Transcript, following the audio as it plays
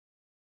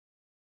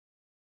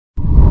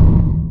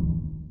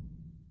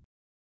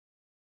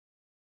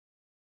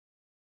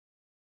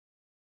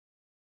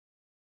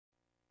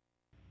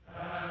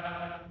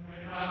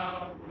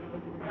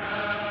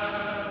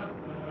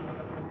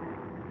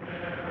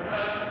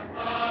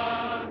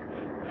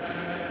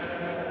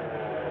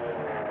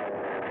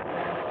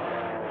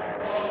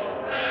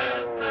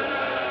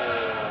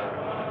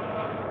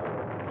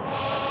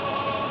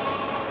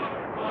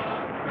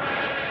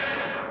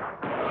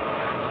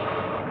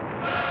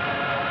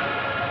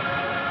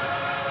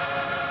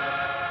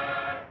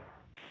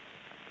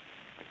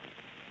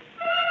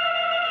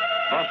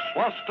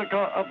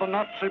swastika of the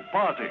Nazi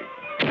Party.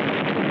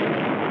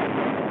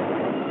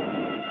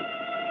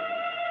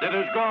 It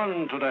is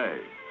gone today,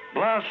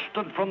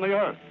 blasted from the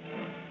earth,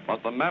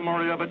 but the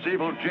memory of its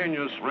evil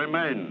genius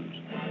remains.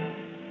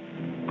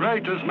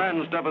 Great is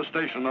man's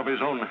devastation of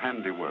his own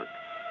handiwork.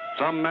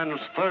 Some men's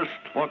thirst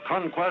for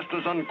conquest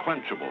is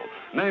unquenchable.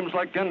 Names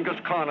like Genghis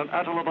Khan and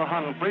Adolf the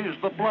Hun freeze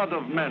the blood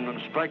of men and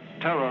strike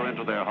terror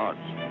into their hearts.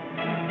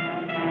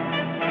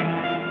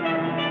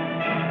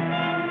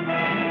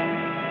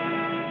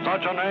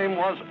 Such a name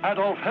was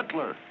Adolf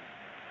Hitler.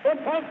 Und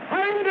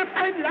verfeindet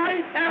ein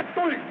Leid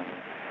erduldet.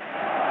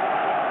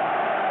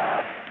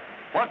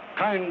 What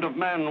kind of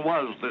man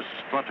was this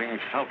strutting,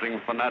 shouting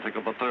fanatic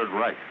of the Third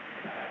Reich?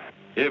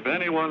 If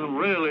anyone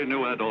really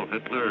knew Adolf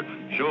Hitler,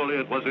 surely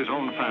it was his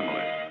own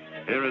family.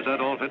 Here is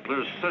Adolf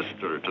Hitler's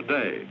sister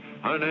today.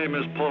 Her name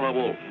is Paula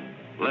Wolf.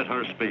 Let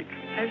her speak.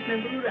 Als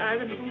mein Bruder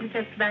Adolf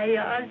ungefähr 2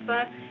 Jahre alt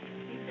war,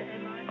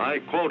 I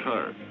quote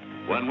her.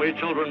 When we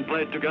children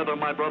played together,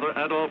 my brother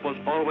Adolf was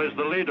always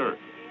the leader.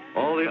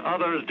 All the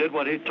others did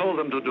what he told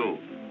them to do.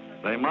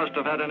 They must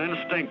have had an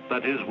instinct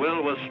that his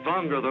will was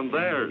stronger than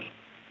theirs.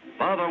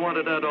 Father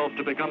wanted Adolf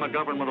to become a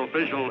government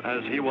official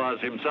as he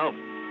was himself,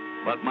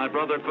 but my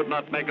brother could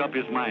not make up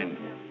his mind.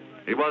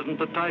 He wasn't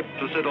the type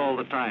to sit all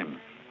the time,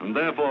 and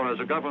therefore, as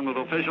a government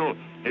official,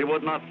 he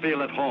would not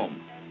feel at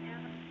home.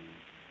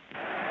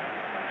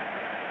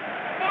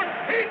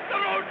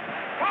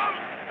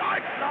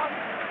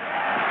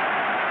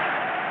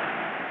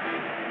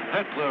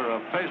 Hitler, a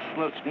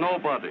faceless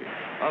nobody,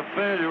 a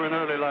failure in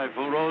early life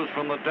who rose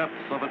from the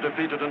depths of a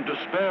defeated and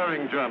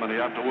despairing Germany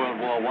after World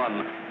War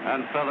I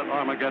and fell at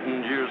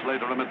Armageddon years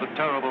later amid the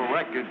terrible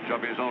wreckage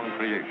of his own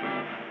creation,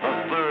 the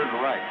Third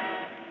Reich.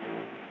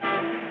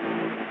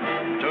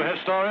 To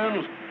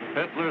historians,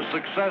 Hitler's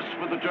success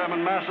with the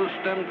German masses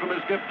stemmed from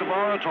his gift of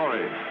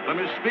oratory, from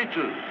his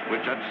speeches,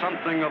 which had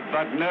something of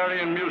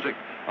Wagnerian music,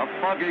 a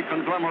foggy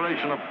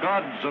conglomeration of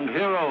gods and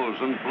heroes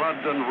and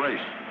blood and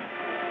race.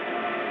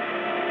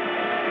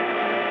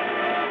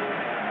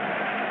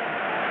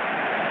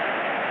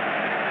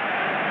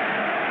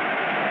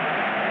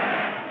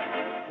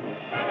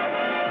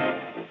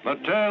 The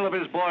tale of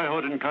his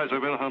boyhood in Kaiser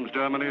Wilhelm's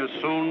Germany is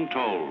soon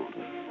told.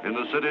 In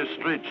the city's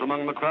streets,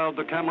 among the crowd,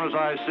 the camera's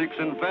eye seeks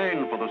in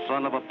vain for the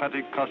son of a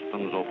petty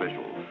customs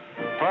official.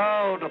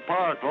 Proud,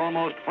 apart,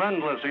 almost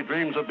friendless, he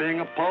dreams of being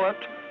a poet,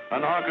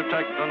 an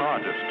architect, an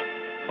artist.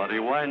 But he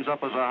winds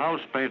up as a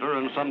house painter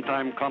and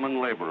sometime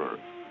common laborer.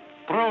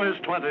 Through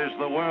his 20s,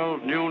 the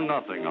world knew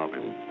nothing of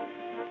him.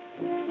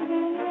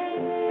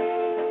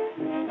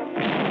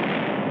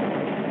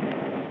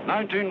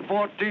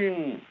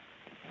 "1914.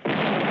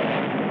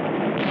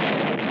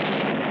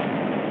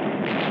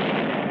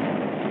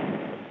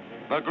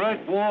 The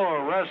Great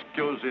War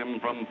rescues him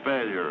from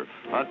failure,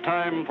 a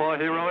time for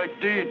heroic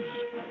deeds.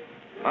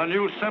 A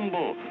new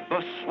symbol,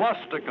 the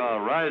swastika,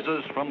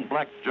 rises from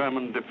black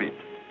German defeat.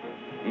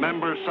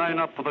 Members sign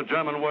up for the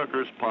German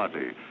Workers'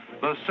 Party.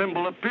 The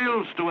symbol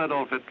appeals to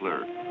Adolf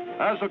Hitler.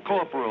 As a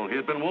corporal, he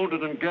had been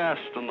wounded and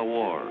gassed in the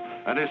war,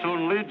 and he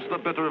soon leads the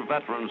bitter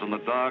veterans in the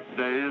dark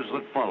days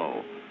that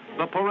follow.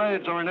 The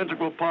parades are an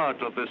integral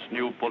part of this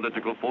new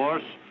political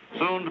force,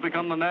 soon to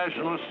become the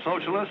Nationalist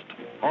Socialist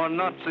or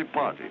Nazi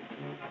Party.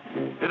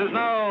 It is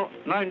now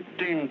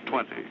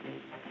 1920,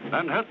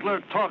 and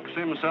Hitler talks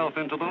himself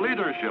into the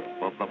leadership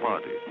of the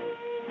party.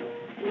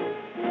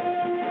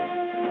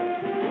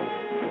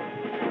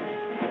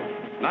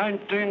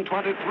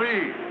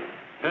 1923,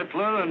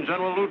 Hitler and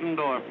General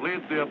Ludendorff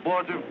lead the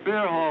abortive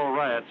beer hall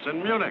riots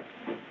in Munich.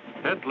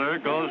 Hitler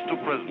goes to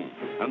prison,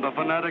 and the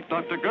fanatic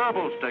Dr.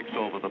 Goebbels takes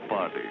over the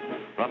party.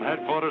 From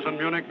headquarters in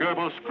Munich,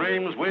 Goebbels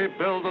screams, "We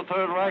build the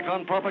Third Reich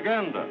on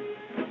propaganda."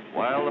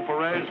 While the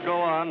parades go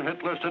on,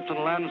 Hitler sits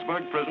in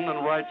Landsberg prison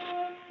and writes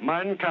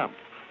Mein Kampf,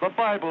 the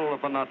Bible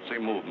of the Nazi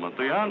movement,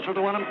 the answer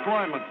to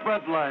unemployment,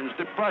 breadlines,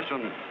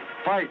 depression.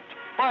 Fight,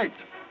 fight.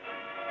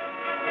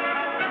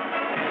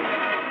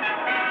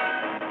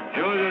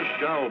 Julius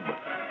Schaub,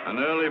 an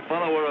early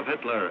follower of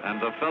Hitler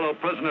and a fellow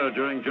prisoner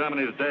during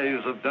Germany's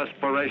days of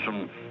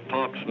desperation,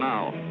 talks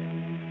now.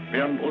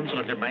 Während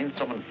unserer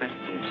gemeinsamen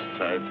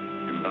Festungszeit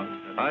im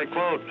Land. I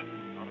quote,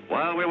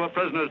 "While we were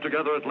prisoners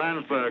together at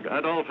Landsberg,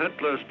 Adolf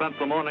Hitler spent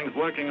the mornings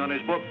working on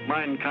his book,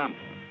 Mein Kampf.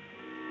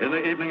 In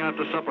the evening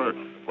after supper,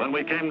 when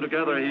we came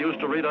together, he used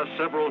to read us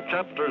several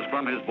chapters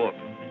from his book.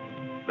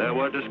 There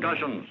were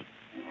discussions.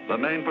 The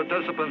main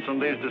participants in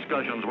these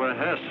discussions were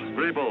Hess,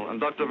 Griebel, and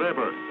Dr.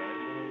 Weber.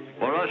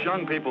 For us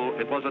young people,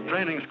 it was a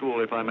training school,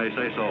 if I may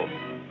say so,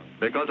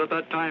 because at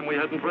that time we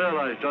hadn't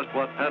realized just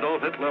what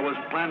Adolf Hitler was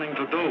planning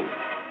to do."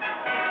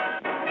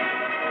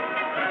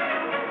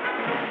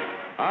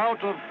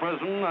 Out of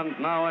prison and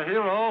now a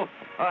hero,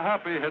 a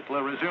happy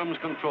Hitler resumes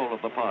control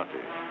of the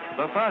party.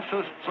 The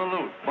fascist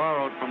salute,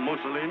 borrowed from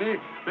Mussolini,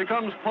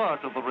 becomes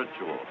part of the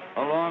ritual,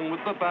 along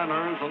with the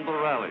banners and the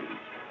rallies.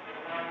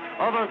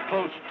 Other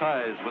close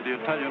ties with the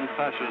Italian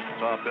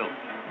fascists are built.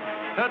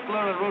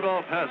 Hitler and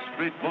Rudolf Hess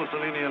greet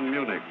Mussolini in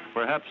Munich,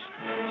 perhaps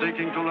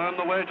seeking to learn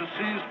the way to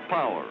seize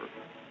power.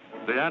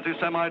 The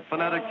anti-Semite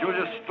fanatic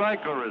Julius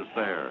Streicher is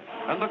there,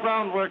 and the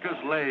groundwork is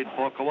laid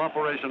for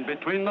cooperation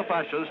between the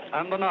fascists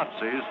and the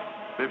Nazis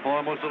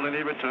before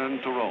Mussolini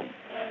returned to Rome.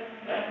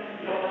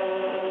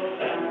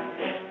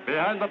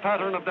 Behind the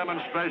pattern of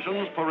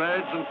demonstrations,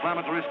 parades,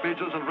 inflammatory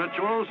speeches, and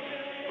rituals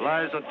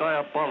lies a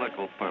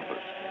diabolical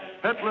purpose.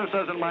 Hitler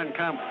says in Mein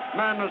Kampf,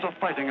 man is a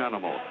fighting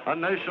animal. A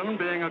nation,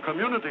 being a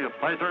community of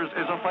fighters,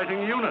 is a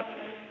fighting unit.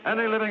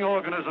 Any living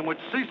organism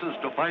which ceases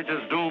to fight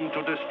is doomed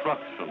to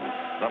destruction.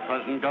 The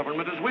present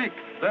government is weak.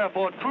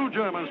 Therefore, true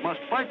Germans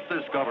must fight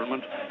this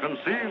government,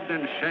 conceived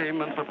in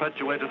shame and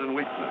perpetuated in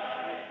weakness.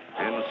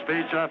 In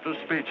speech after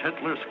speech,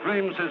 Hitler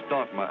screams his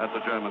dogma at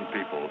the German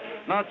people.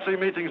 Nazi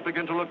meetings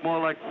begin to look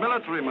more like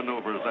military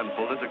maneuvers than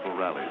political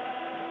rallies.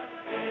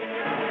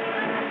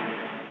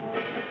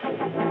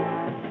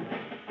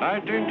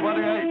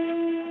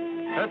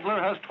 1928. Hitler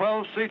has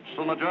 12 seats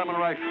in the German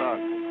Reichstag.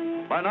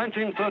 By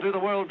 1930, the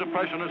world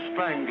depression is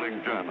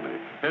strangling Germany.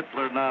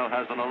 Hitler now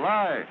has an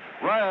ally.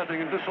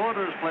 Rioting and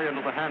disorders play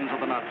into the hands of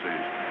the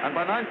Nazis. And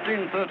by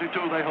 1932,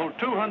 they hold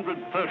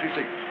 230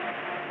 seats.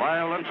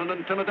 Violence and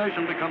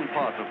intimidation become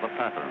part of the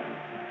pattern.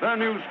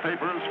 Their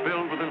newspapers,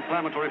 filled with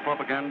inflammatory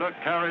propaganda,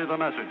 carry the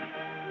message.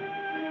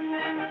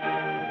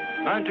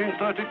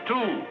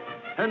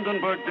 1932,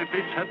 Hindenburg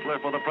defeats Hitler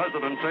for the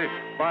presidency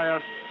by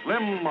a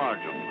slim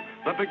margin,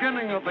 the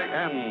beginning of the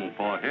end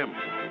for him.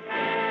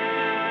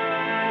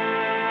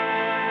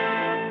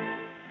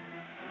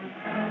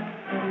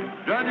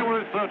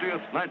 January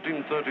 30th,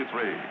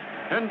 1933,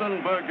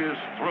 Hindenburg is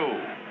through.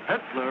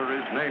 Hitler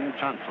is named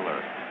Chancellor,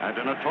 and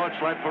in a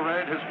torchlight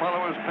parade, his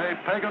followers pay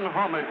pagan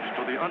homage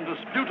to the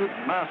undisputed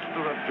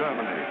master of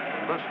Germany.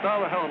 The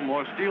Stahlhelm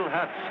or steel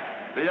hats,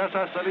 the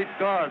SS elite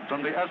guards,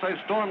 and the SA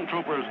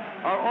stormtroopers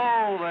are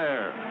all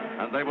there,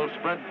 and they will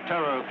spread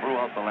terror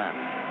throughout the land.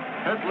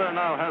 Hitler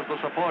now has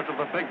the support of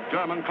the big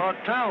German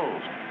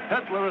cartels.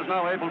 Hitler is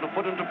now able to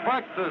put into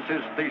practice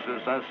his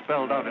thesis as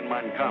spelled out in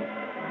Mein Kampf,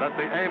 that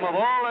the aim of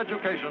all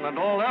education and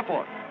all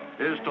effort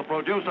is to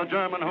produce a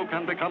German who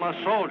can become a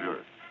soldier.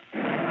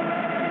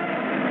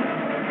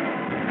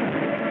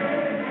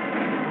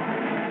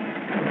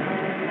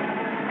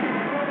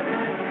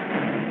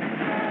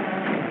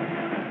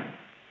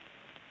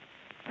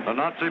 The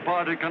Nazi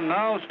Party can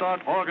now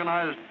start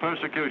organized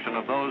persecution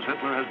of those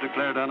Hitler has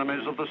declared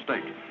enemies of the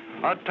state.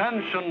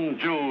 Attention,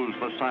 Jews,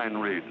 the sign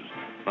reads.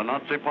 The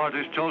Nazi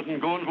Party's chosen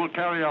goons will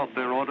carry out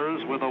their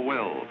orders with a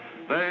will.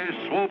 They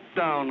swoop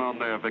down on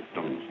their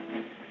victims.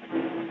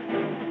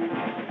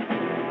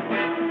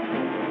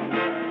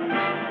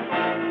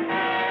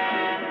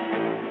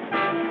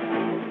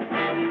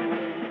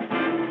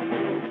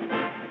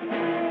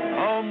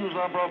 Homes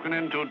are broken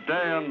into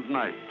day and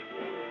night.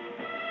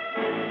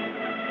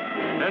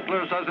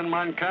 Hitler says in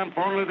Mein Kampf,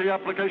 only the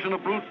application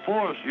of brute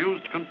force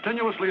used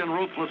continuously and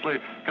ruthlessly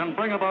can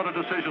bring about a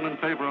decision in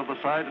favor of the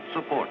side it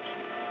supports.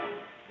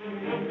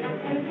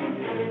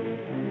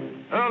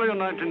 Early in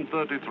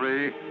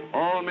 1933,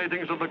 all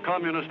meetings of the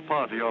Communist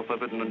Party are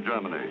forbidden in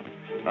Germany.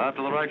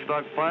 After the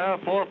Reichstag fire,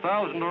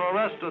 4,000 are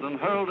arrested and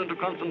hurled into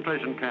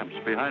concentration camps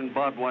behind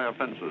barbed wire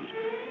fences.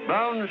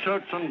 Brown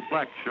shirts and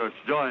black shirts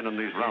join in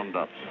these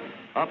roundups.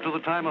 Up to the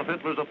time of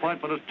Hitler's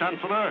appointment as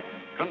Chancellor,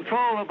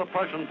 control of the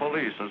Prussian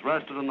police has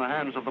rested in the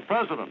hands of the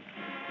President.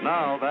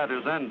 Now that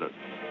is ended.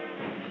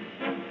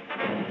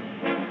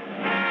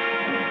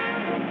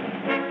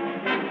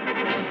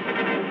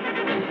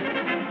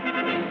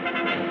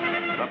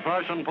 The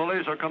Prussian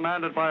police are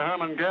commanded by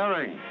Hermann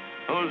Goering,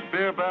 whose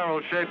beer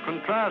barrel shape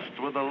contrasts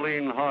with the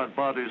lean, hard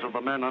bodies of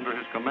the men under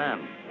his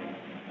command.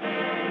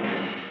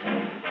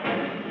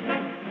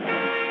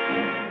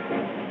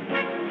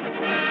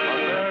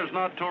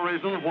 Not to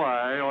reason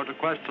why or to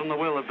question the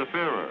will of the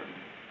Führer.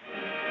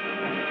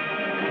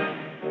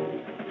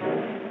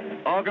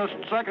 August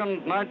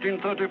 2nd,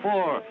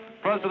 1934,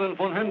 President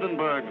von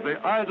Hindenburg, the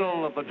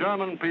idol of the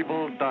German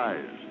people,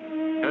 dies.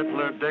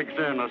 Hitler digs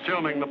in,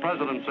 assuming the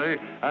presidency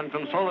and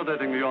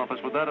consolidating the office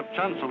with that of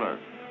Chancellor.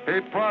 He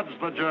prods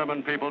the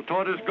German people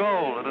toward his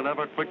goal at an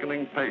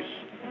ever-quickening pace.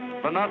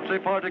 The Nazi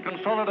Party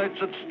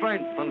consolidates its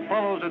strength and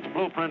follows its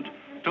blueprint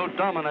to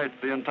dominate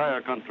the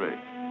entire country.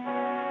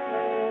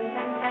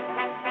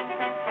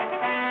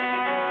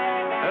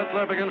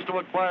 Hitler begins to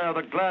acquire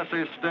the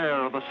glassy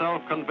stare of the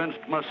self-convinced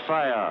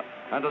messiah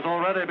and has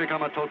already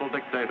become a total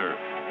dictator.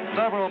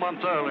 Several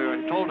months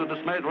earlier, he told a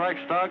dismayed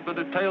Reichstag the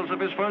details of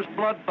his first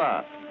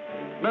bloodbath.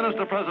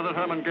 Minister President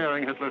Hermann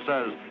Goering, Hitler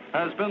says,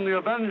 has been the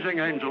avenging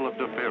angel of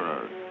the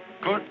Führer.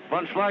 Kurt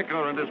von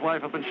Schleicher and his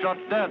wife have been shot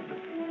dead.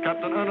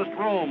 Captain Ernest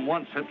Röhm,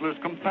 once Hitler's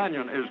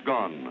companion, is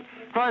gone.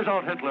 Cries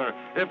out Hitler,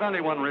 if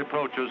anyone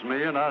reproaches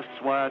me and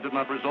asks why I did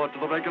not resort to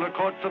the regular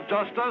courts of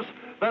justice,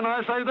 then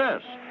I say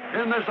this.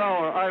 In this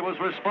hour, I was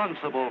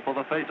responsible for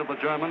the fate of the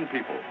German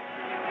people.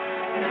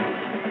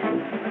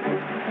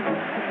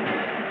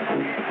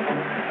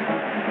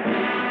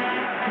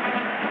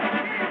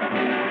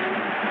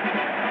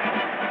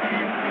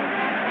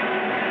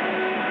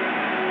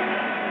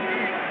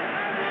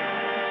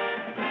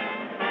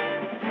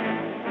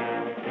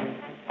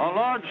 A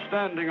large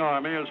standing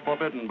army is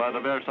forbidden by the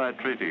Versailles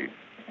Treaty.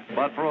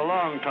 But for a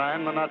long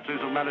time, the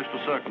Nazis have managed to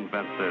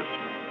circumvent this.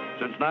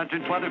 Since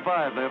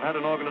 1925, they have had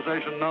an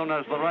organization known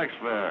as the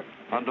Reichswehr,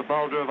 under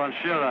Baldur von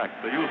Schirach,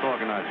 the youth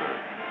organizer.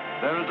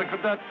 There is a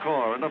cadet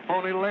corps and a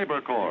phony labor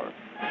corps.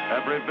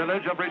 Every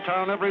village, every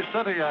town, every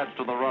city adds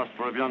to the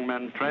roster of young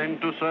men trained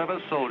to serve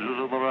as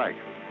soldiers of the Reich.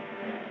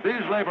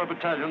 These labor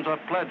battalions are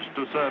pledged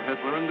to serve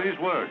Hitler in these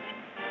words: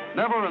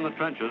 never in the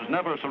trenches,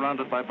 never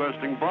surrounded by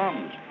bursting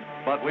bombs,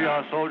 but we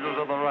are soldiers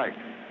of the Reich.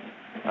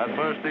 At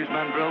first, these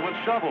men drill with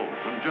shovels,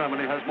 and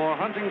Germany has more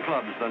hunting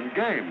clubs than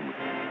game,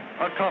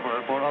 a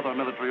cover for other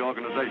military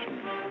organizations.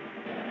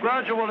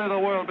 Gradually, the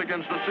world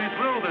begins to see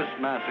through this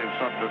massive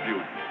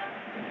subterfuge.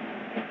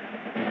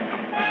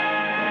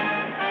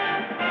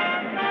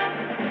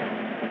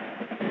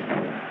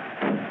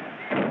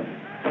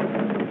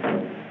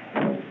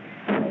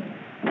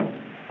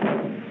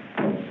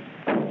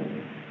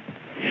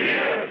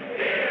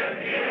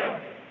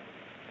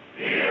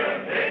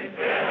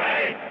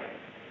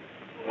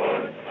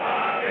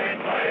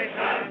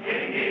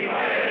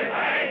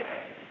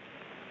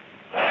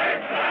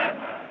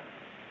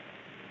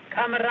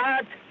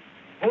 Kamerad,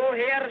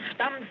 woher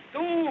stammst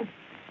du?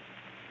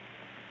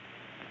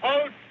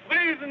 Aus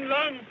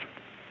Friesenland.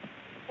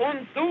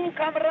 Und du,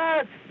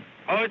 Kamerad?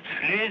 Aus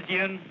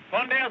Schlesien,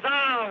 von der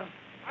Saar.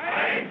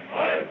 Ein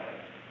Volk,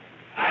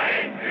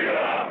 ein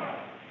Führer,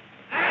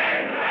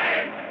 ein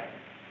Reich,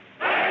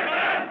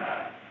 Deutschland!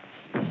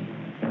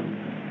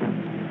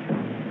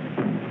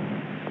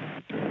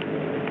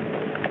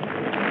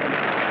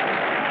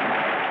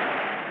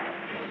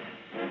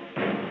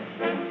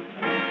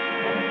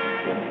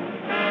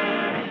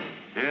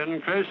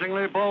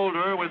 Increasingly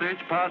bolder with each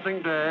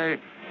passing day,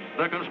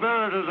 the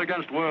conspirators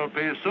against world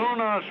peace soon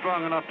are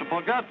strong enough to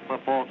forget the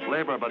false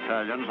labor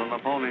battalions and the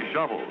phony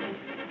shovels.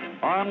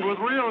 Armed with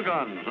real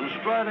guns and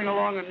striding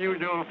along in new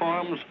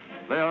uniforms,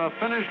 they are a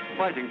finished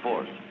fighting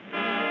force.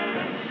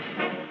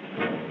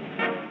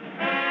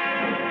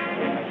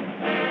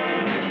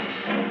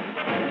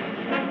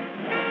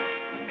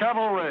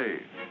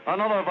 Cavalry,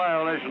 another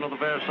violation of the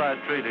Versailles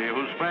Treaty,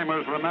 whose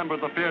framers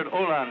remembered the feared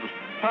Uhlans,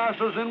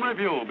 passes in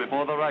review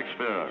before the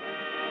Reichsführer.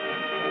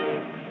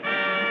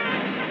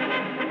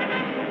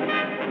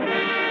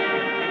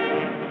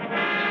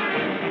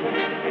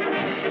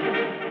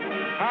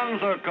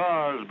 Panzer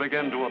cars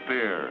begin to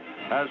appear.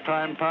 As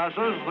time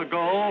passes, the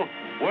goal,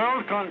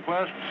 world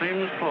conquest,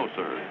 seems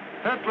closer.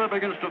 Hitler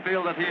begins to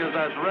feel that he is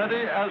as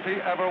ready as he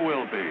ever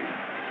will be.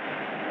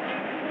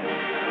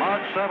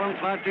 March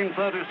 7th,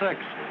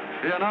 1936.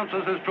 He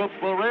announces his troops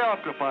will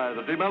reoccupy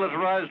the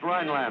demilitarized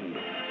Rhineland.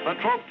 The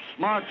troops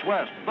march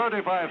west,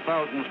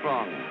 35,000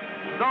 strong.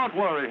 Don't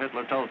worry,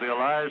 Hitler tells the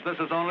Allies, this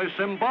is only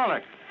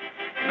symbolic.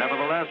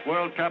 Nevertheless,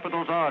 world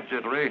capitals are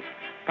jittery.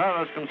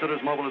 Paris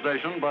considers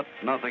mobilization, but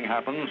nothing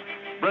happens.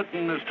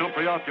 Britain is too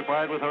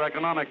preoccupied with her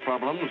economic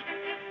problems.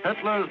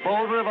 Hitler's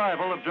bold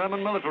revival of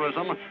German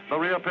militarism, the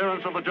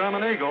reappearance of the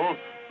German eagle,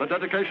 the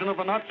dedication of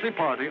the Nazi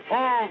Party,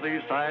 all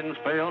these signs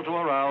fail to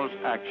arouse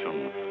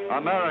action.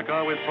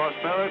 America, with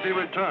prosperity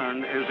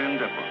returned, is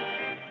indifferent.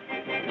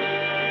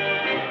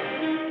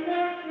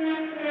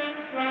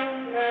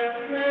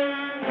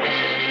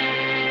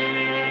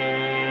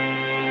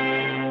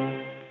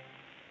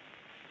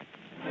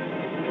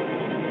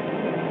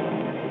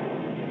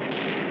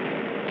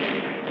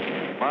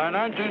 By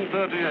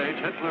 1938,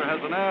 Hitler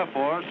has an air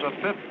force of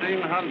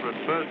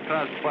 1,500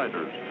 first-class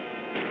fighters,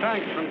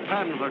 tanks and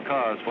panzer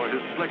cars for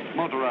his slick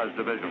motorized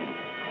division,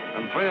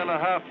 and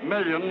 3.5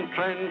 million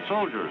trained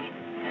soldiers.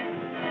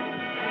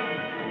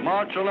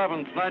 March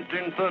 11th,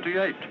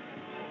 1938,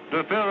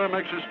 the Führer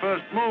makes his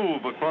first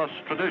move across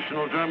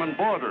traditional German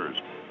borders.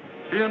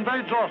 He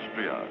invades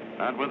Austria,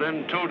 and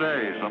within 2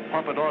 days, a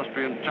puppet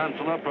Austrian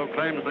chancellor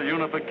proclaims the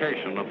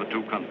unification of the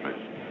two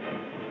countries.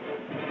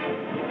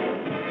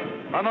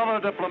 Another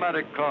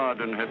diplomatic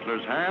card in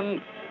Hitler's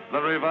hand, the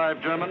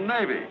revived German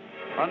Navy,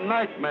 a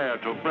nightmare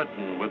to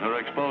Britain with her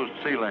exposed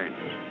sea lanes.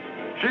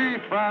 She,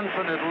 France,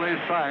 and Italy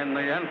sign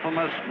the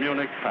infamous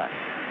Munich Pact.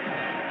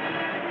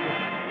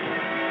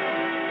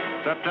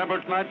 September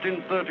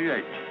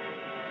 1938.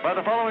 By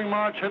the following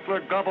March,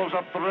 Hitler gobbles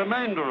up the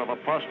remainder of a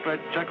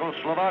prostrate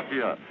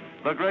Czechoslovakia.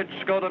 The great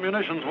Skoda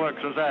munitions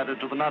works is added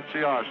to the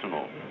Nazi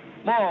arsenal.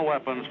 More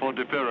weapons for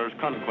De Führer's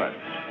conquests.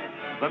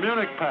 The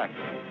Munich Pact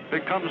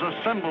becomes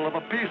a symbol of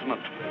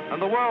appeasement,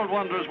 and the world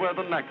wonders where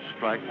the next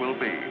strike will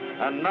be.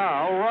 And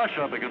now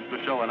Russia begins to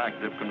show an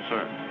active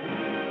concern.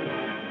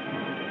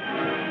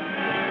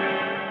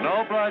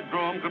 No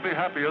bridegroom could be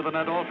happier than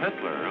Adolf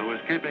Hitler, who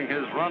is keeping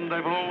his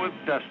rendezvous with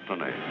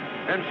destiny.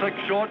 In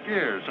 6 short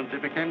years since he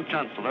became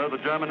chancellor, the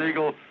German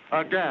eagle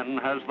again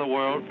has the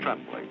world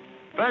trembling.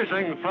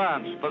 Facing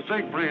France, the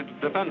Siegfried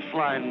defense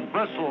line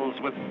bristles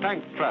with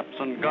tank traps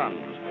and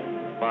guns.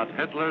 But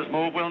Hitler's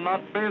move will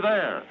not be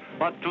there,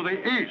 but to the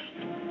east.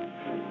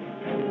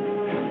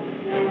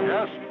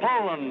 Yes,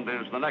 Poland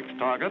is the next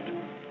target.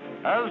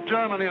 As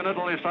Germany and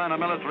Italy sign a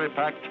military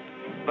pact,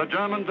 the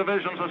German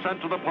divisions are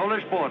sent to the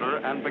Polish border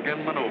and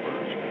begin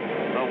maneuvers.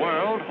 The The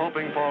world,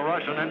 hoping for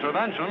Russian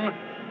intervention,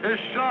 is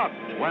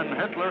shocked when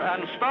Hitler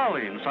and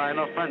Stalin sign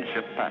a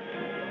friendship pact.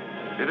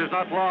 It is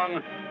not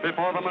long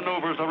before the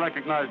maneuvers are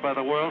recognized by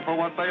the world for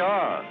what they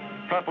are,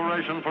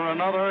 preparation for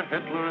another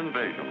Hitler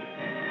invasion.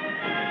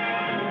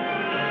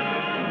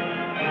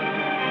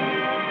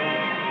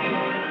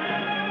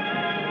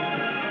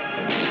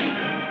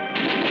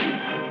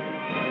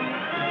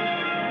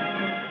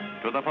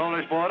 To the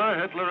Polish border,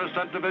 Hitler has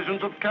sent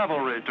divisions of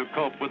cavalry to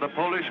cope with the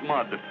Polish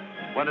mud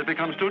when it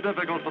becomes too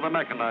difficult for the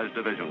mechanized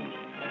divisions.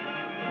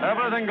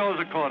 Everything goes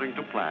according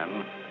to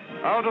plan.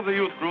 Out of the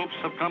youth groups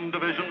have come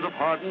divisions of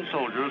hardened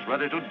soldiers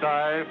ready to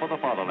die for the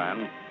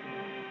fatherland.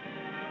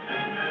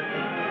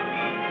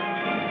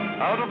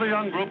 Out of the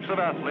young groups of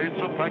athletes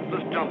who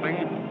practice jumping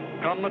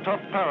come the tough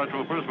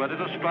paratroopers ready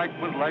to strike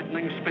with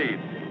lightning speed.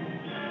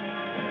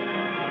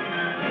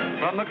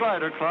 From the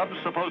glider clubs,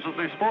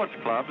 supposedly sports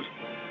clubs,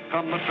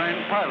 come the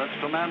trained pilots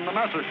to man the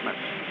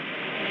Messerschmitts.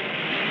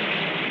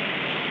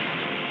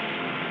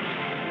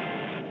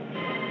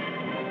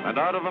 And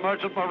out of the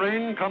merchant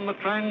marine come the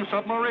trained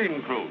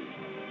submarine crews,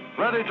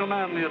 ready to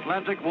man the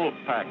Atlantic wolf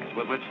packs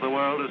with which the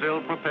world is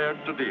ill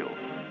prepared to deal.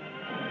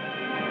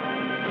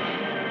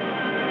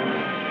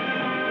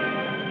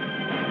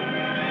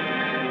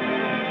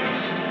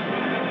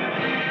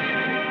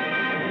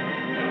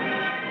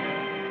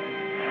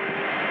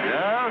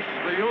 Yes,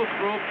 the youth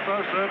groups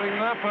are serving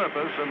their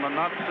purpose in the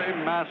Nazi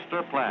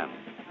master plan.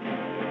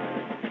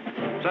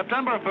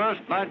 September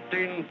 1st,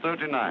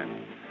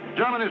 1939.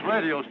 Germany's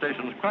radio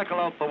stations crackle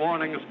out the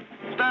warnings,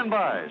 stand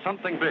by,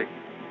 something big.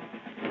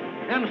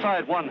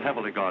 Inside one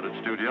heavily guarded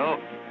studio,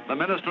 the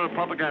Minister of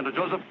Propaganda,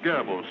 Joseph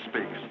Goebbels,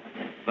 speaks.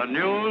 The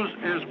news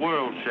is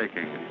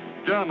world-shaking.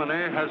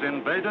 Germany has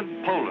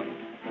invaded Poland.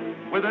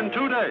 Within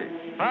 2 days,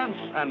 France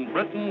and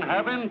Britain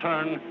have in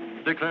turn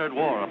declared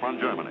war upon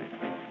Germany.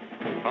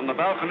 From the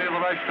balcony of the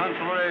Reich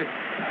Chancellery,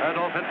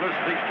 Adolf Hitler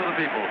speaks to the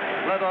people.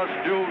 Let us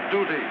do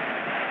duty.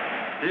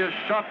 He is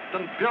shocked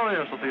and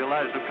furious at the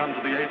Allies who come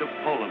to the aid of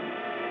Poland.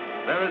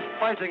 There is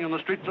fighting in the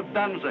streets of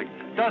Danzig,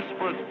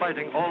 desperate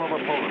fighting all over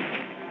Poland.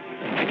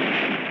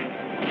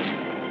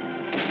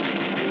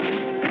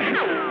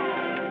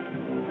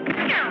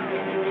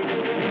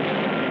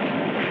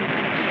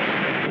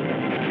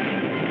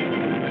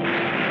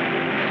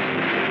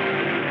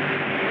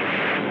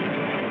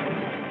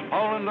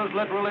 Poland is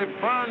literally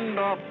burned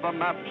off the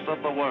maps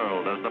of the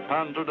world as the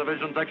Panzer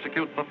divisions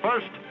execute the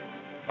first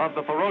of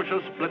the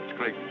ferocious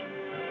blitzkriegs.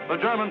 The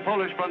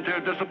German-Polish frontier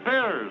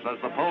disappears as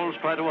the Poles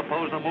try to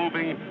oppose a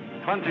moving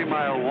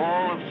 20-mile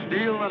wall of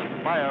steel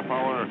and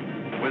firepower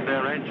with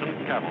their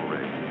ancient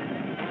cavalry.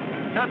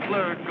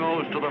 Hitler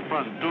goes to the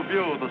front to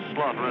view the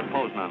slaughter at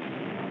Poznan.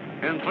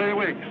 In 3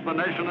 weeks, the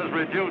nation is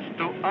reduced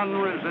to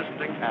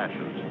unresisting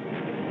ashes.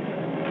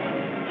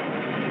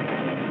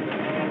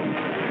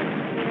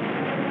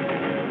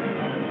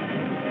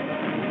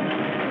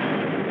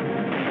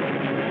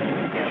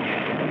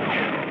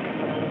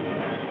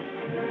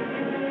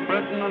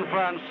 Britain and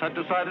France had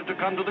decided to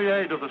come to the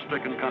aid of the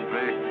stricken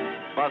country,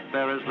 but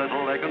there is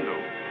little they can do.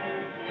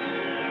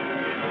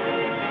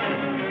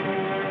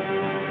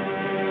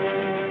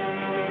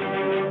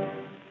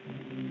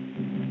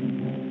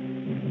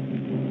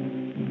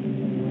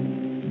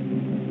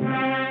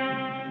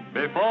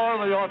 Before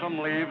the autumn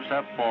leaves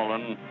have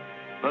fallen,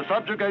 the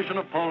subjugation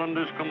of Poland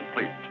is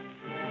complete.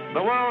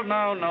 The world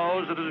now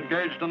knows it is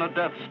engaged in a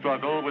death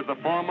struggle with the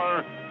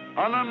former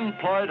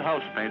unemployed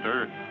house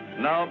painter,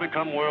 now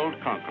become world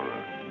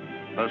conqueror.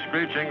 The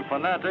screeching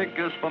fanatic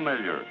is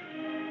familiar.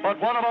 But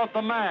what about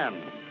the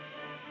man?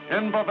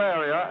 In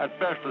Bavaria, at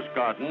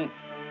Berchtesgaden,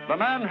 the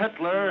man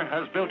Hitler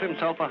has built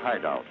himself a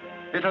hideout.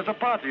 It has a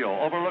patio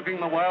overlooking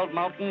the wild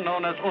mountain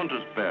known as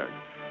Untersberg.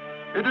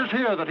 It is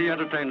here that he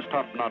entertains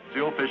top Nazi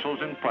officials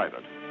in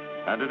private.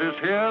 And it is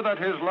here that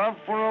his love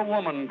for a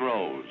woman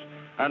grows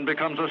and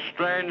becomes a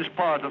strange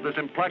part of this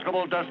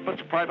implacable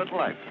despot's private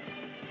life.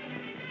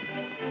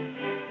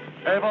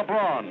 Eva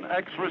Braun,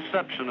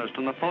 ex-receptionist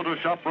in the photo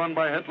shop run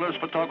by Hitler's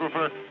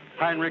photographer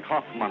Heinrich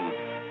Hoffmann,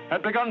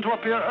 had begun to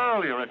appear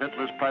earlier at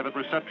Hitler's private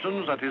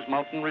receptions at his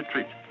mountain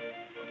retreat.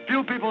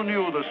 Few people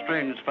knew the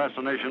strange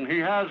fascination he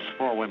has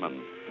for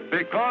women.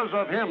 Because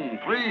of him,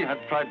 3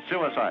 had tried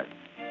suicide.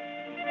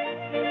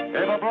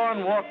 Eva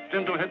Braun walked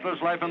into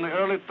Hitler's life in the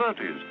early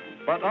 30s,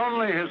 but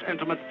only his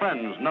intimate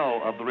friends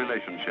know of the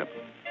relationship.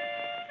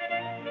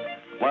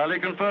 While he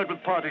conferred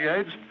with party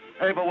aides,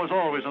 Eva was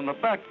always in the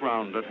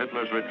background at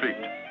Hitler's retreat,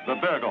 the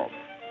Berghof.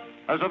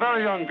 As a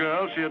very young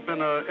girl, she had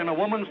been in a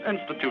woman's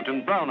institute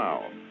in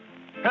Braunau.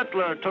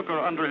 Hitler took her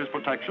under his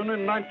protection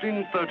in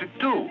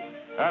 1932,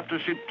 after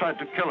she'd tried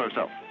to kill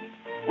herself.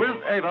 With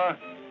Eva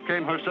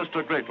came her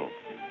sister Gretel.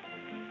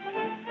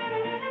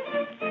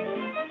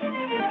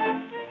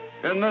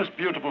 In this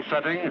beautiful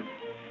setting,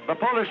 the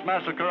Polish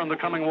massacre and the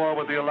coming war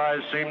with the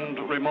Allies seemed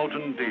remote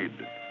indeed.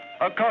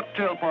 A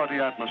cocktail party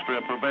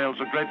atmosphere prevails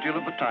a great deal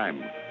of the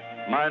time.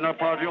 Minor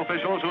party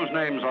officials whose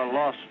names are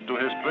lost to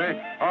history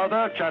are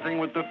there chatting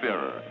with the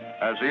Führer,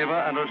 as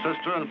Eva and her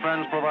sister and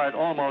friends provide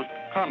almost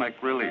comic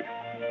relief.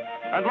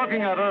 And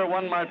looking at her,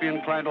 one might be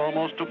inclined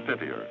almost to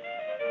pity her.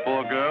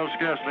 Poor girl,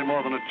 scarcely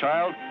more than a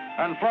child,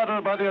 and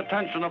flattered by the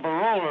attention of the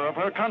ruler of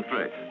her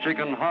country, she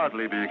can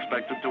hardly be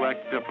expected to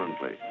act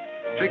differently.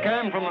 She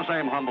came from the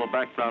same humble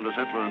background as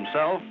Hitler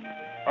himself,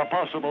 a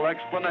possible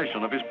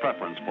explanation of his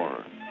preference for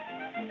her.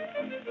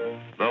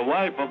 The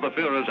wife of the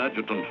Führer's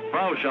adjutant,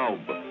 Frau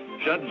Schaub,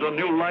 sheds a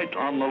new light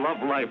on the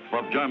love life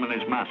of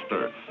Germany's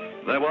master.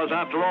 There was,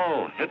 after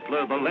all,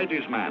 Hitler the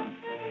ladies' man.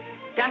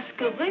 Das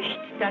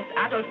Gerücht, dass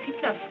Adolf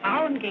Hitler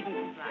Frauen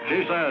gegenüber.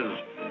 She says,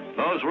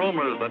 those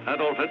rumors that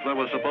Adolf Hitler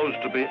was supposed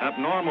to be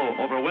abnormal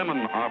over women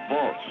are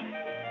false.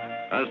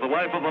 As the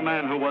wife of a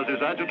man who was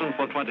his adjutant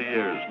for 20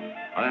 years,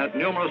 I had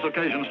numerous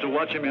occasions to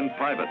watch him in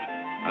private,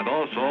 and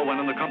also when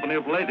in the company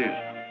of ladies.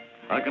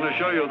 I can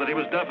assure you that he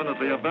was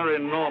definitely a very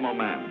normal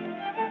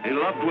man. He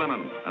loved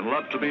women and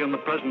loved to be in the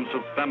presence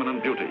of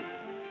feminine beauty.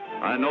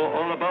 I know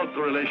all about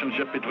the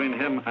relationship between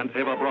him and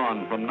Eva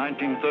Braun from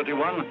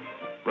 1931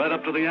 right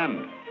up to the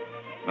end.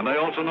 And I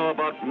also know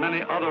about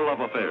many other love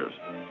affairs.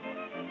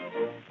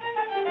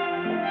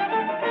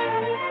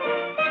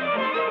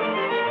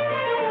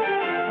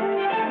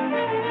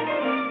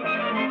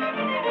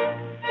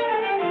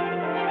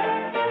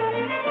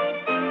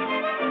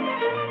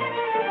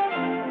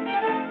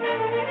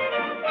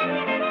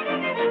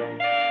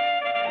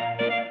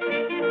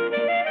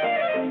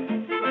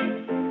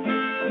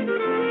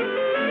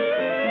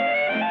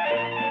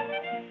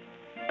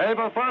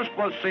 Eva first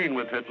was seen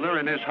with Hitler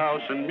in his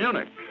house in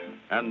Munich,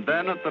 and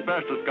then at the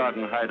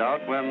Berchtesgaden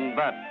hideout when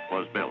that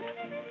was built.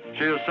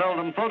 She is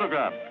seldom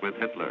photographed with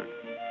Hitler.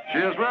 She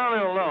is rarely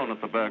alone at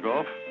the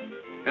Berghof.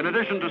 In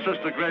addition to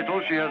Sister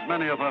Gretel, she has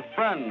many of her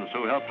friends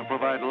who help to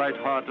provide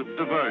light-hearted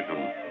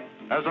diversion,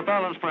 as a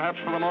balance perhaps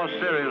for the more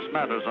serious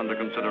matters under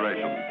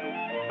consideration.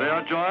 They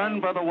are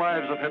joined by the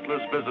wives of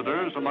Hitler's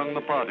visitors among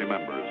the party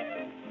members.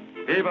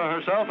 Eva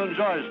herself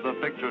enjoys the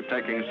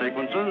picture-taking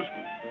sequences.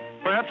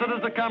 Perhaps it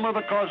is the camera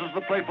that causes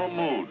the playful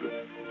mood.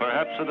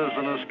 Perhaps it is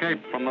an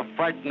escape from the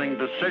frightening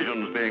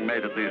decisions being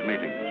made at these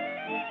meetings.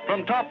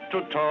 From top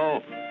to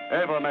toe,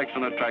 Eva makes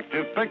an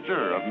attractive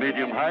picture of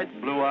medium height,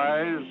 blue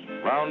eyes,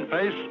 round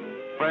face,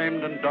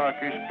 framed in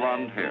darkish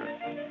blonde hair.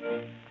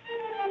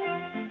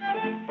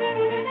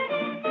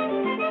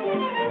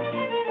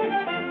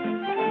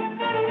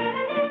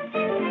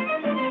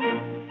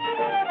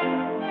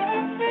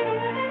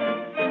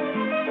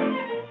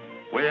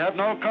 We have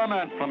no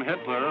comment from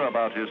Hitler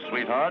about his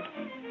sweetheart.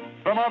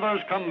 From others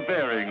come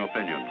varying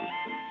opinions.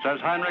 Says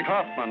Heinrich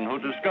Hoffmann, who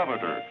discovered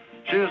her.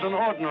 She is an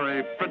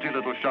ordinary, pretty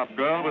little shop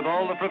girl with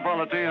all the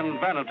frivolity and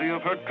vanity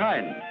of her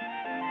kind.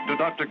 To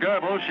Dr.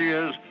 Goebbels, she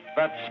is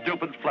that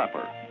stupid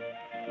flapper.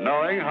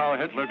 Knowing how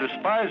Hitler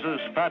despises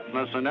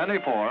fatness in any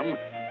form,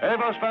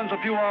 Eva spends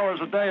a few hours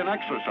a day in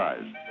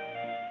exercise.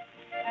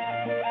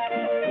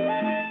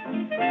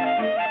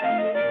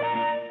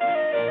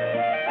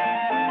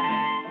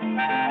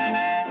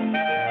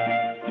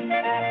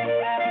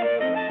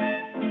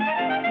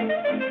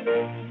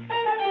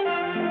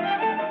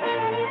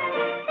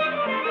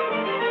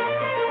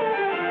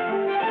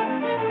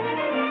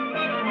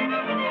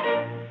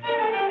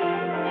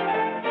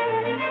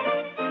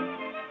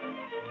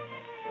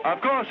 Of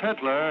course,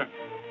 Hitler,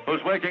 whose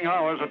waking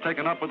hours are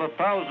taken up with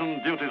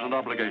 1,000 duties and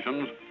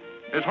obligations,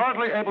 is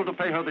hardly able to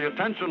pay her the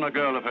attention a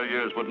girl of her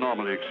years would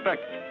normally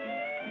expect.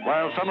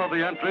 While some of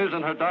the entries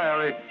in her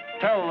diary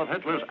tell of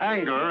Hitler's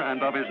anger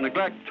and of his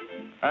neglect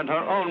and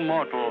her own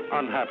mortal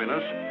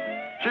unhappiness,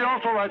 she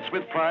also writes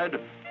with pride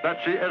that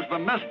she is the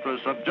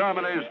mistress of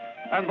Germany's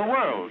and the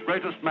world's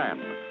greatest man.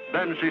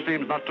 Then she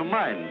seems not to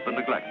mind the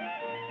neglect.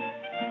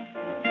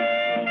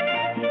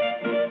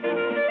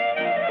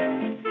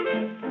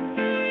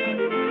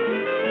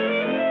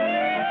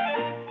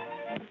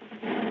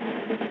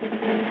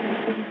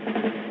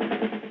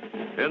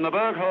 In the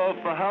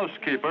Berghof, the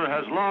housekeeper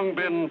has long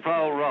been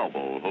Frau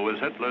Raubel, who is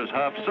Hitler's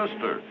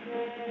half-sister.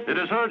 It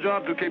is her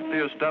job to keep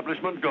the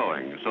establishment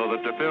going so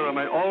that the Führer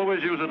may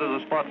always use it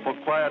as a spot for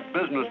quiet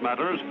business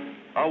matters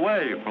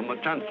away from the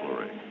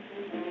Chancellery.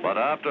 But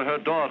after her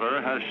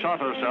daughter has shot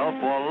herself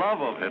for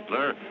love of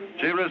Hitler,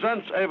 she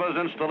resents Eva's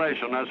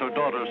installation as her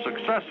daughter's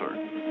successor.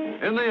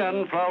 In the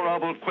end, Frau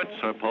Raubel quits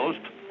her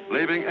post,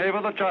 leaving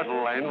Eva the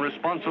chatelaine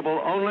responsible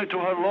only to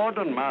her lord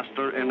and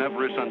master in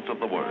every sense of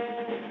the word.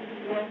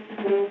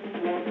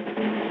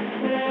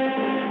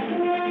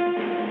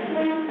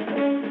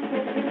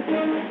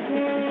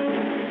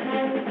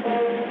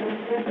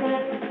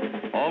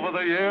 Over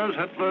the years,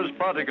 Hitler's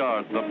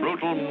bodyguard, the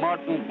brutal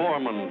Martin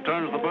Bormann,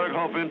 turns the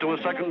Berghof into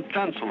a second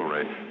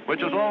chancellery,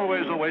 which is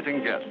always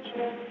awaiting guests.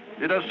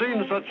 It has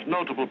seen such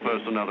notable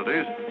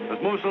personalities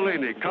as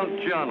Mussolini, Count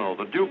Giano,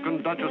 the Duke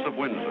and Duchess of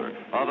Windsor,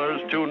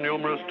 others too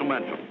numerous to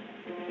mention.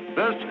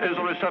 This is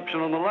a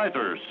reception on the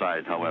lighter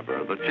side,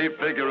 however. The chief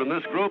figure in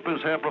this group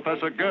is Herr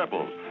Professor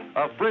Goebbels,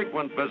 a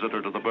frequent visitor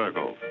to the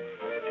Berghof.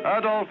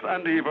 Adolf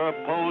and Eva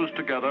pose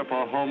together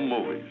for home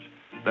movies.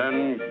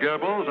 Then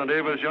Goebbels and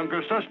Eva's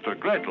younger sister,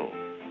 Gretel.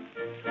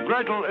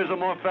 Gretel is a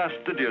more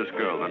fastidious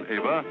girl than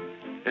Eva.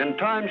 In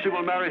time, she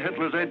will marry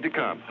Hitler's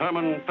aide-de-camp,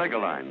 Hermann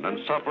Fegelein, and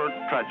suffer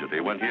tragedy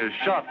when he is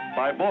shot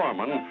by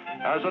Bormann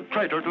as a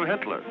traitor to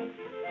Hitler.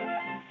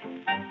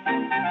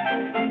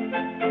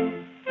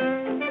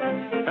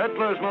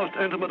 Hitler's most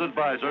intimate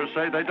advisors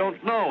say they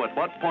don't know at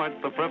what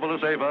point the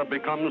frivolous Eva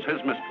becomes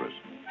his mistress.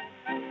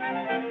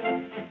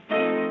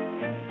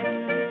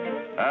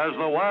 As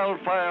the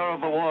wildfire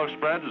of the war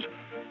spreads,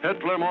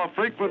 Hitler more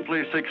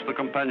frequently seeks the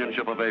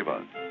companionship of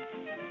Eva.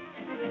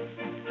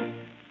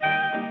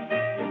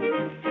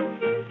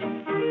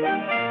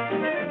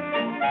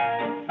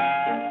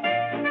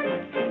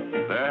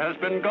 There has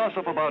been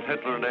gossip about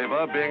Hitler and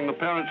Eva being the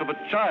parents of a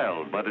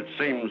child, but it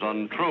seems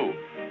untrue.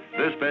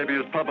 This baby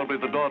is probably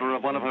the daughter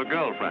of one of her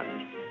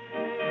girlfriends.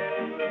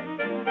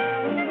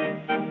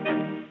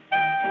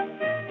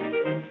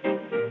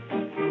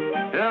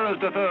 Here is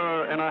De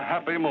Führer in a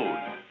happy mood.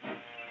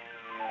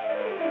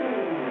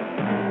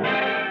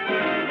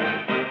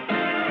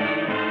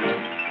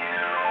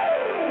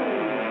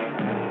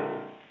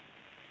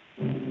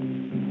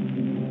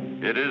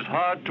 It is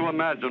hard to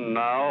imagine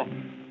now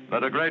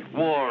that a great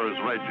war is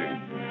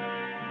raging.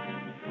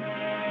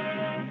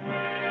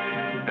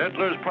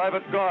 Hitler's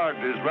private guard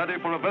is ready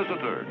for a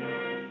visitor.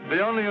 The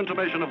only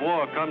intimation of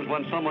war comes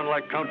when someone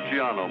like Count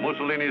Ciano,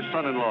 Mussolini's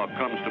son-in-law,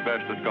 comes to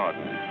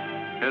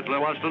Berchtesgaden. Hitler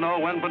wants to know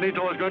when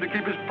Benito is going to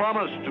keep his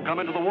promise to come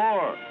into the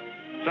war.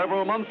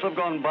 Several months have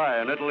gone by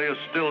and Italy is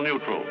still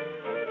neutral.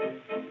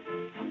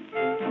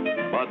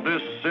 But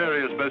this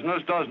serious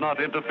business does not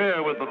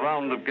interfere with the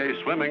round of gay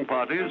swimming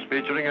parties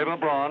featuring Eva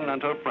Braun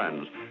and her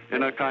friends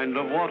in a kind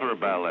of water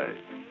ballet.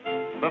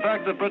 The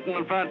fact that Britain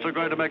and France are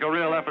going to make a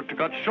real effort to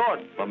cut short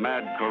the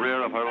mad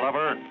career of her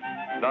lover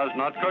does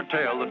not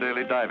curtail the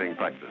daily diving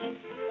practice.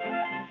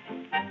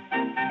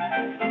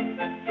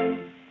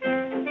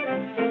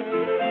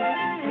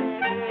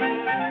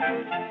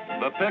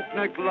 The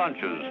picnic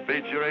lunches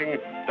featuring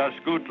Das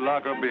Gut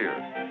Lager beer.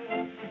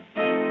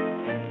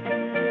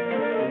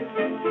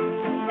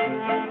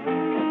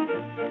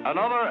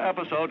 Another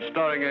episode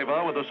starring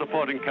Eva with a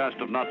supporting cast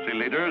of Nazi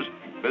leaders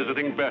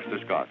visiting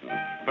Berchtesgaden.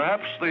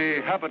 Perhaps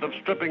the habit of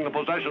stripping the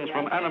possessions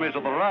from enemies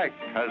of the Reich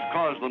has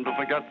caused them to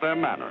forget their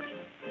manners.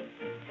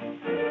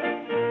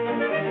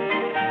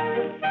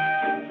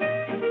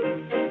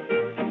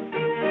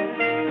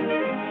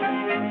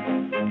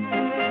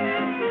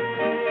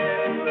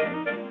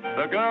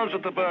 The girls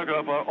at the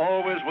Berghof are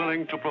always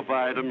willing to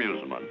provide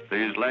amusement.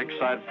 These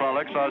lakeside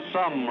frolics are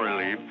some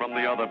relief from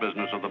the other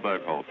business of the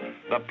Berghof,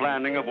 the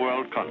planning of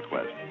world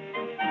conquest.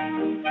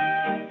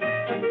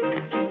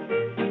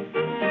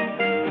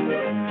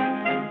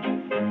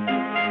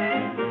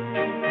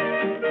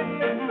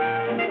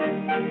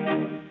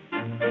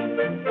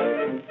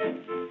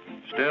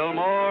 Still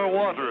more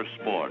water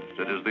sports.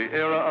 It is the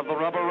era of the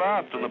rubber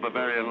raft in the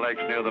Bavarian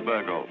lakes near the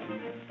Berghof,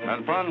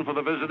 and fun for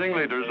the visiting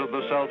leaders of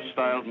the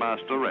self-styled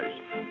master race.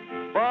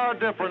 Far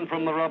different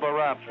from the rubber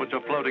rafts which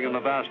are floating in the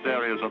vast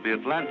areas of the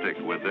Atlantic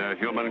with their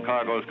human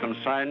cargoes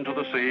consigned to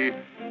the sea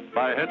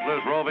by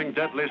Hitler's roving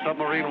deadly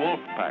submarine wolf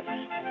packs.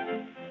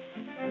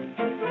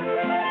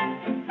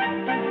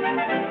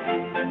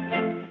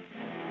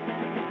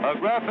 A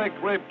graphic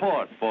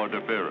report for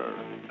De Führer,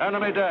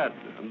 enemy dead,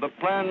 and the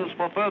plans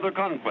for further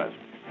conquest.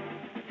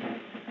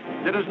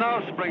 It is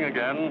now spring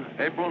again,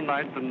 April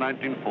 9th in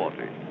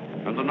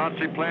 1940, and the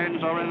Nazi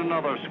planes are in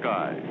another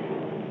sky.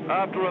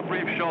 After a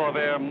brief show of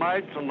air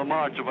might and the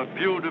march of a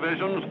few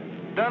divisions,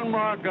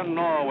 Denmark and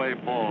Norway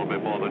fall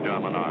before the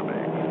German army.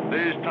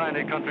 These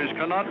tiny countries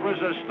cannot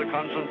resist the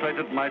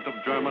concentrated might of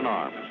German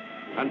arms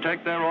and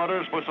take their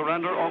orders for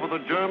surrender over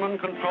the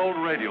German-controlled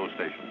radio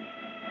stations.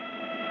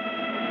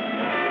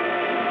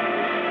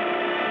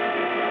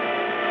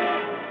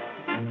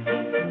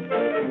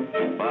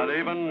 But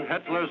even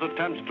Hitler's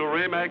attempts to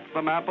remake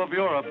the map of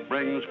Europe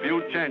brings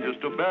few changes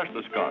to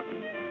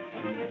Berchtesgaden.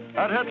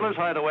 At Hitler's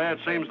hideaway, it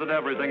seems that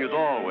everything is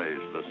always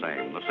the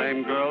same. The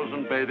same girls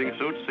in bathing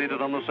suits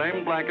seated on the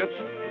same blankets,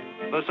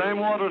 the same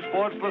water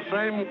sports, the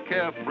same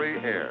carefree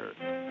air.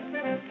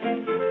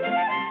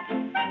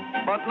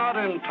 But not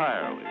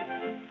entirely.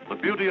 The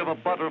beauty of a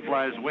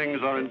butterfly's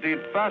wings are indeed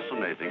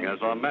fascinating,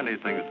 as are many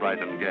things bright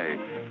and gay.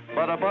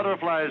 But a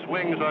butterfly's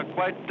wings are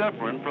quite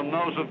different from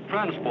those of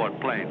transport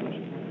planes.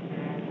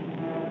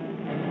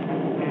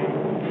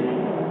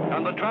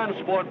 And the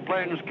transport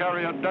planes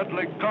carry a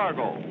deadly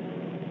cargo.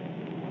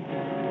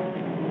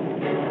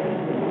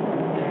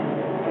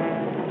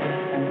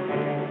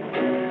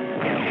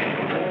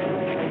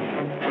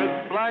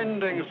 With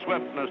blinding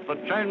swiftness, the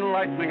chain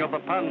lightning of the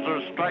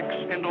Panzer strikes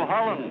into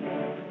Holland.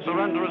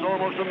 Surrender is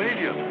almost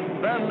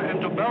immediate, then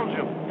into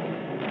Belgium.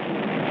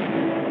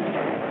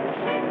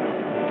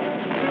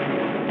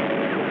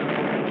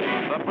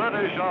 The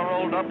British are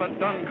rolled up at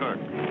Dunkirk.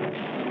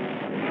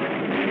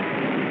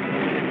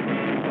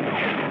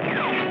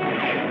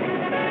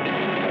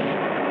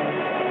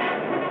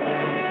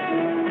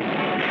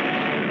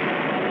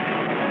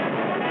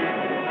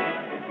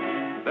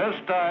 This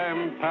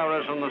time,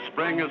 Paris in the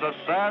spring is a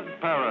sad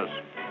Paris.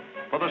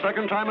 For the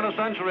second time in a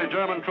century,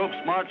 German troops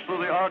march through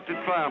the Arc de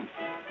Triomphe.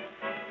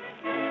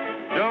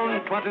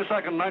 June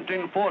 22nd,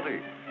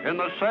 1940, in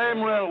the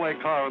same railway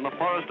car in the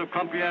forest of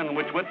Compiègne,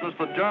 which witnessed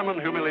the German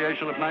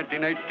humiliation of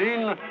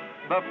 1918,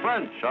 the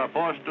French are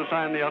forced to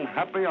sign the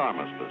unhappy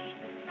armistice.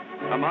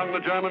 Among the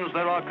Germans,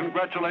 there are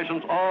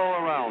congratulations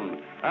all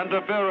around, and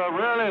De Führer,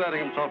 really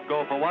letting himself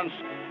go for once,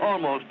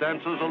 almost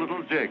dances a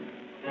little jig.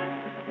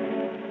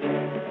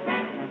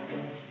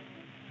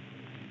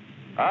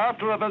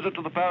 After a visit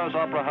to the Paris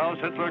Opera House,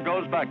 Hitler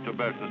goes back to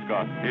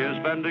Berchtesgaden. He is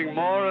spending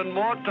more and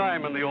more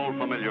time in the old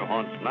familiar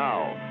haunts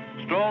now,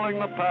 strolling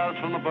the paths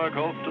from the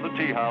Berghof to the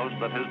tea house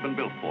that has been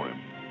built for him.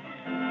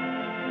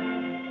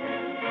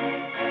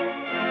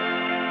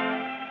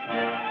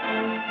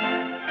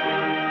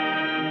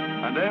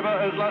 And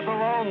Eva is less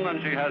alone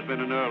than she has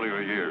been in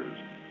earlier years.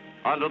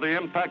 Under the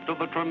impact of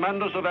the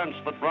tremendous events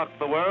that rocked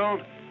the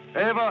world,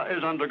 Eva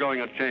is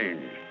undergoing a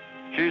change.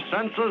 She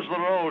senses the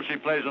role she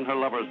plays in her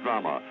lover's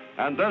drama,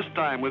 and this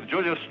time, with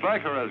Julius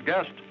Streicher as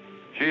guest,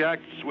 she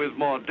acts with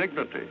more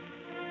dignity.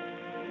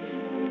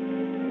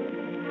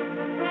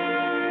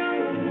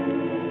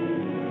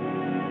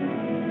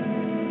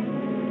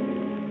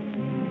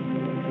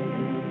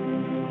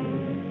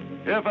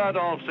 If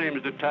Adolf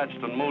seems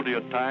detached and moody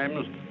at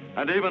times,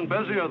 and even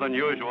busier than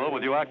usual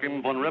with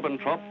Joachim von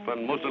Ribbentrop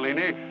and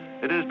Mussolini,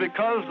 it is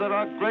because there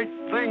are great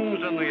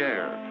things in the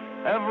air.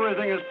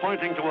 Everything is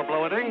pointing to a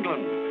blow at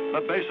England, the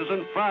bases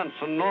in France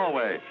and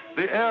Norway,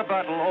 the air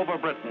battle over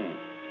Britain.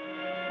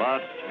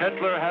 But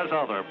Hitler has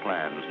other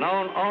plans,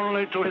 known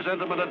only to his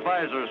intimate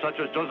advisors, such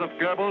as Joseph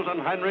Goebbels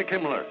and Heinrich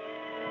Himmler.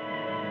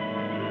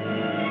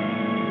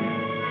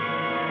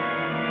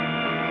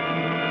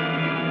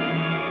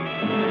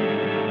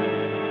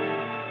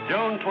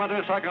 June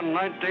 22nd,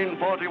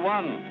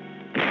 1941.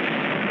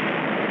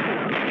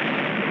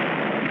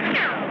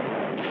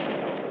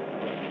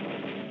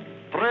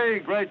 Three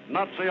great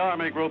Nazi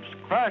army groups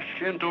crash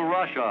into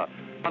Russia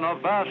on a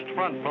vast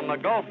front from the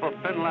Gulf of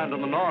Finland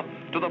in the north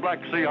to the Black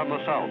Sea on the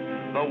south.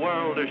 The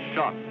world is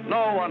shocked.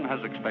 No one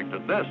has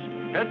expected this.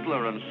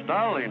 Hitler and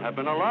Stalin have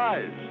been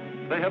allies.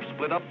 They have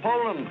split up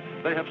Poland.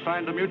 They have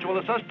signed a mutual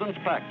assistance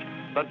pact.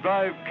 The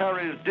drive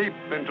carries deep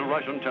into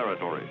Russian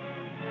territory.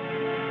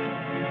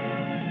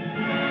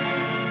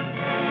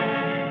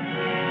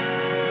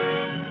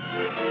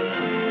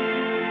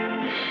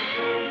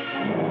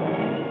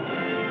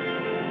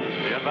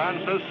 The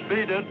advance is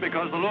speeded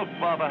because the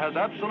Luftwaffe has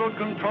absolute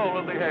control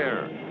of the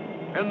air.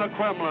 In the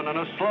Kremlin, in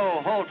a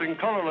slow, halting,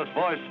 colorless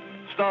voice,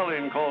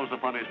 Stalin calls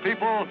upon his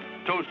people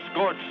to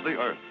scorch the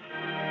earth.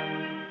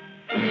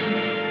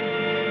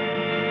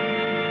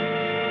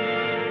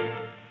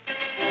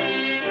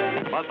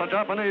 But the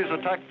Japanese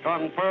attack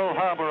on Pearl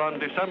Harbor on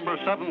December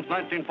 7th,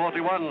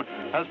 1941,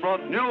 has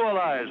brought new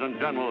allies and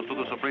generals to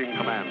the Supreme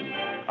Command.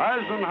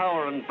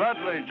 Eisenhower and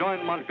Bradley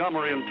join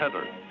Montgomery and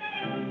Tether.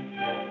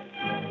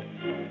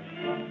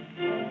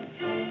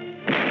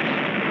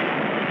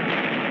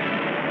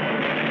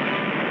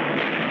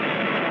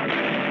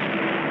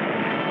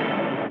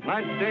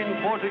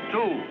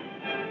 (1942).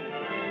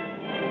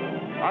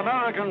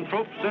 American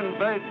troops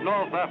invade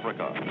North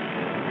Africa.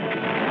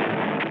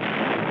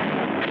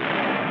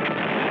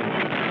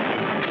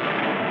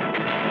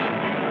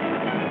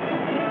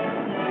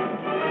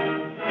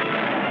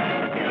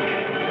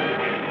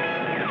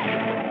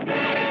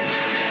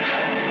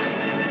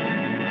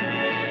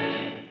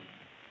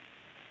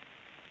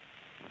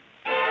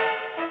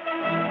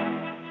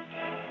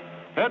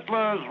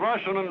 Hitler's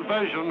Russian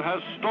invasion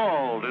has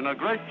stalled in a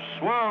great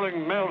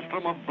swirling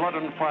maelstrom of blood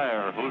and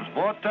fire, whose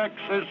vortex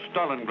is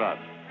Stalingrad.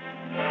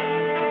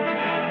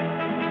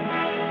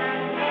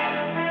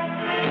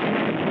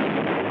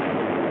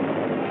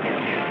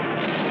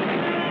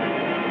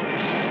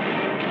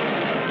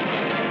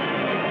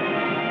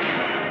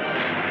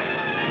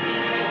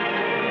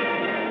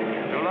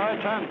 July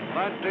 10th,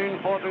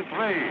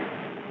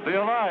 1943, the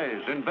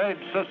Allies invade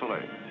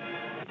Sicily.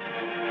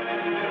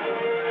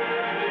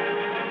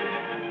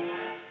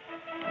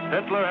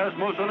 Hitler has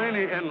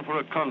Mussolini in for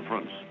a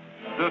conference.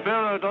 De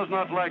Führer does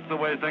not like the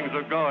way things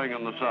are going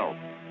in the South.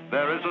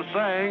 There is a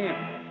saying,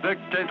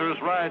 dictators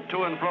ride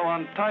to and fro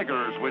on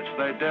tigers, which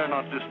they dare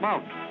not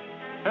dismount.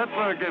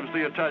 Hitler gives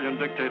the Italian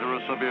dictator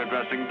a severe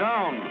dressing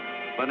down.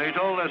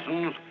 Benito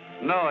listens,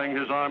 knowing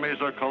his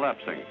armies are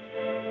collapsing.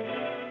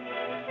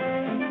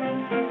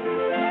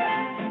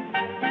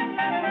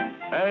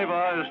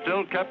 Eva is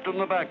still kept in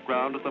the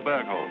background at the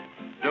Berghof,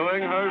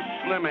 doing her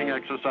slimming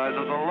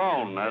exercises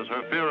alone as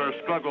her Führer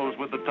struggles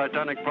with the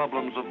titanic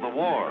problems of the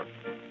war.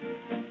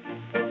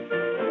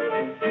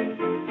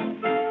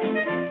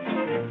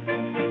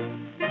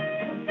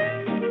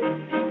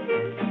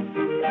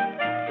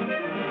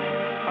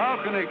 How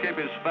can he keep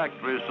his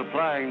factories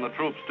supplying the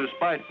troops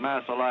despite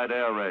mass Allied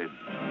air raids?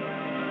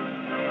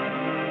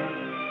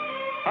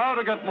 How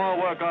to get more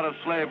work out of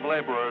slave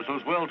laborers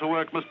whose will to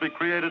work must be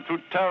created through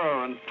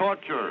terror and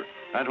torture,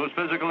 and whose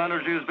physical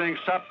energy is being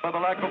sapped by the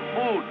lack of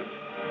food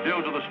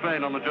due to the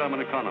strain on the German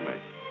economy.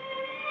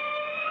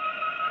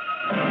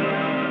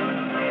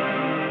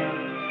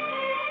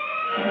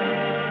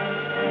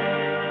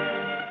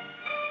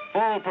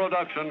 full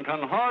production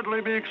can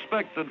hardly be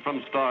expected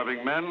from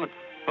starving men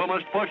who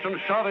must push and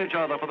shove each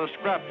other for the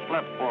scraps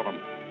left for them.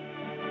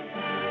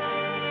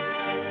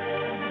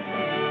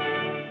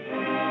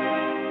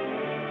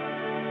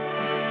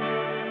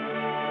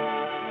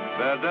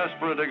 Their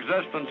desperate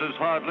existence is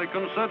hardly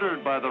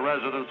considered by the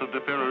residents of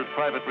De Führer's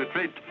private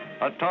retreat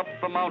atop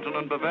the mountain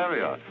in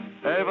Bavaria,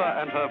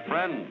 Eva and her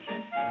friends.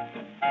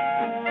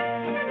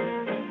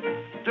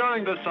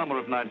 During the summer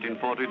of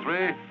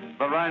 1943,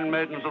 the Rhine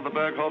maidens of the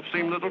Berghof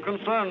seem little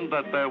concerned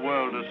that their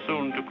world is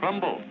soon to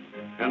crumble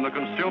in the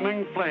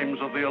consuming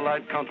flames of the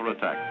Allied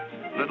counterattack.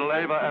 Little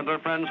Eva and her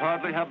friends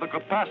hardly have the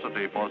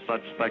capacity for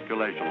such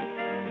speculation.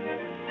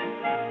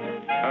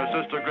 Her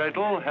sister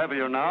Gretel,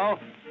 heavier now,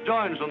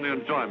 joins in the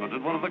enjoyment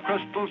at one of the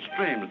crystal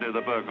streams near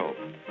the Berghof.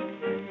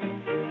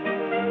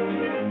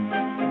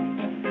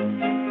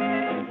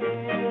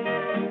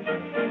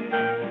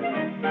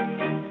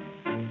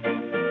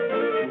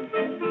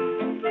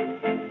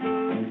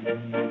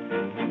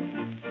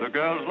 The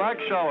girls like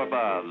shower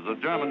baths. The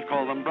Germans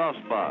call them Braus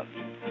baths.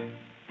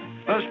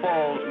 This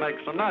falls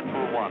makes a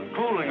natural one,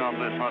 cooling on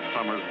this hot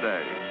summer's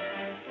day.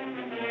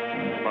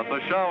 But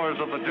the showers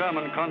of the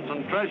German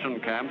concentration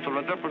camps are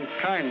a different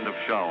kind of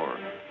shower.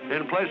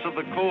 In place of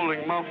the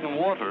cooling mountain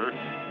water,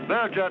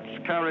 their jets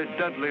carry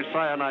deadly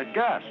cyanide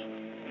gas,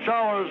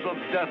 showers of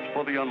death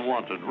for the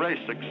unwanted,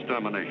 race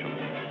extermination.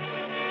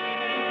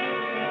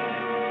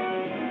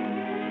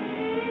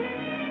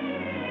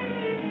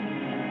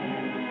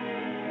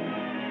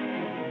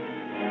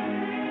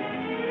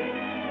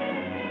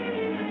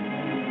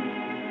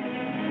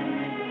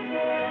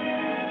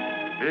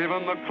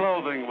 Even the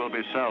clothing will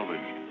be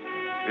salvaged.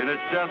 In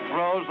its death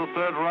throes, the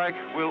Third Reich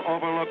will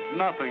overlook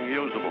nothing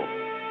usable.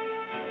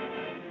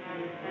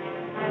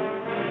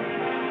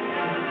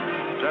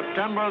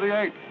 September the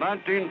 8th,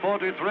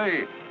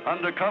 1943,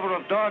 under cover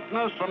of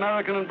darkness,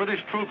 American and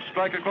British troops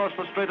strike across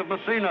the Strait of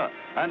Messina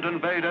and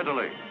invade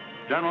Italy.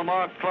 General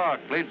Mark Clark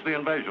leads the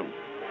invasion.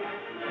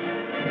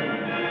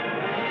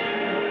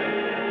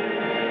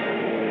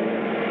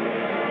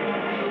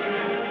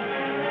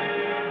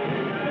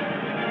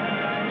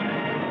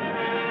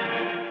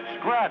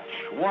 Scratch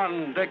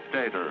one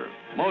dictator,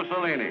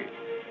 Mussolini.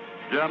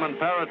 German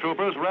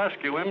paratroopers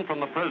rescue him from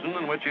the prison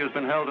in which he has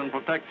been held in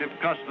protective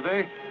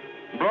custody.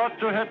 Brought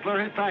to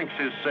Hitler, he thanks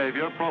his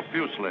savior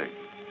profusely.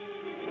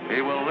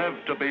 He will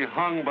live to be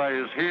hung by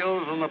his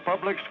heels in the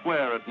public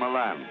square at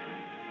Milan.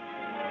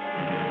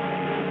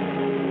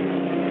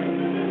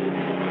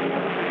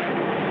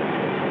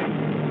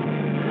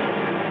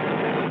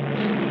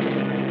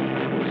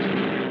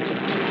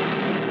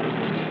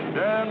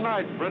 Day and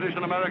night, British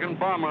and American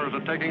bombers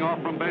are taking off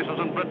from bases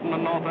in Britain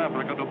and North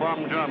Africa to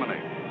bomb Germany.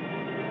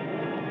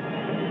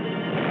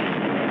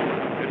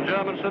 In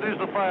German cities,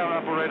 the fire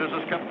apparatus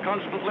is kept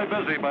constantly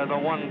busy by the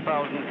 1,000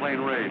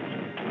 plane raids.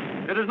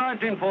 It is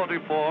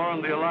 1944,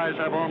 and the Allies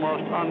have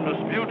almost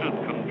undisputed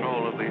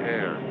control of the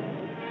air.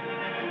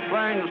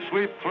 Planes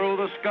sweep through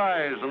the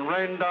skies and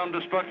rain down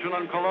destruction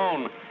on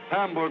Cologne,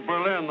 Hamburg,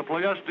 Berlin, the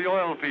Ploiesti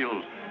oil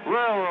fields,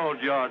 railroad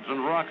yards,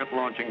 and rocket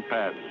launching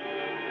pads.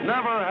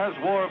 Never has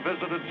war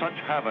visited such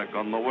havoc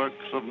on the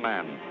works of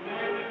man.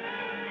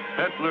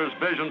 Hitler's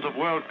visions of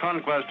world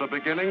conquest are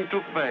beginning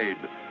to fade.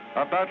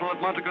 A battle at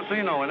Monte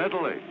Cassino in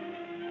Italy.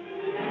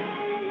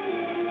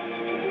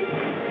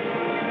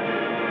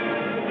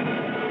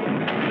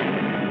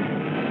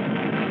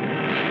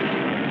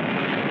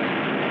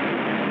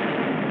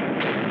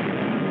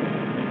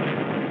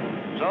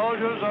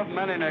 Soldiers of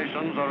many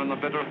nations are in the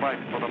bitter fight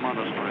for the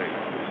monastery.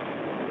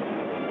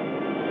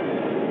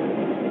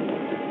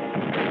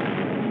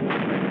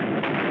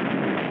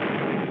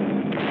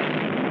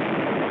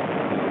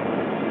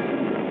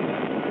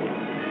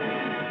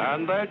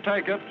 And they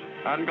take it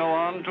and go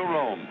on to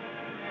Rome.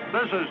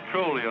 This is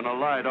truly an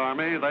Allied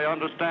army. They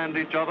understand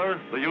each other,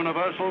 the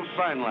universal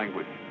sign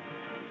language.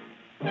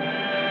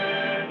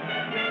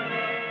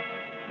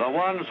 The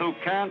ones who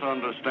can't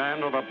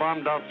understand are the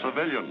bombed-out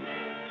civilians.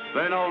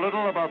 They know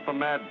little about the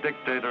mad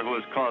dictator who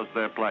has caused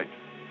their plight,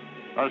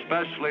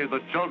 especially the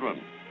children.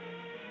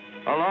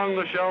 Along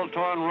the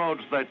shell-torn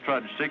roads they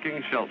trudge,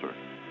 seeking shelter.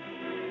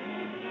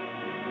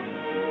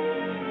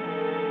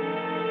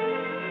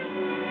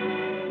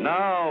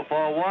 Now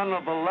for one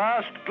of the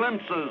last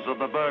glimpses of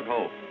the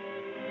Berghof.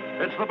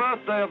 It's the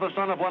birthday of the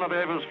son of one of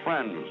Eva's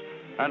friends,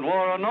 and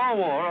war or no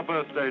war, a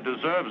birthday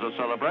deserves a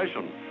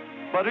celebration.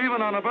 But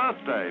even on a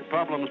birthday,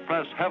 problems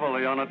press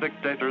heavily on a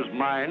dictator's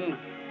mind.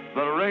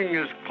 The ring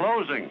is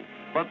closing,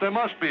 but there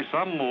must be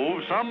some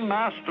move, some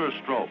master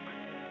stroke.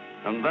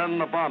 And then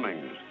the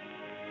bombings.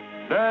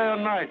 Day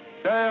and night,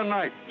 day and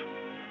night.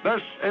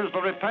 This is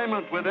the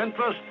repayment with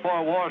interest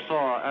for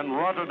Warsaw and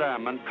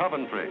Rotterdam and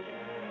Coventry.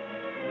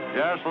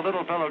 Yes, the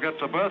little fellow gets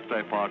a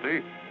birthday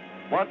party.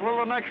 What will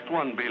the next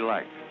one be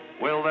like?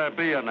 Will there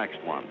be a next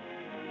one?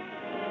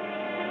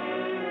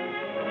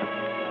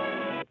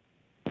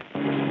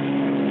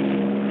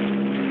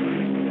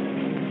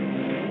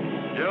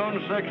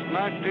 June 6,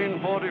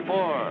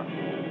 1944.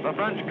 The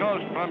French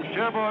coast from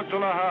Cherbourg to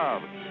Le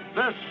Havre.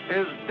 This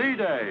is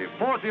D-Day,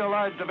 40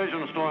 Allied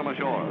divisions storm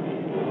ashore.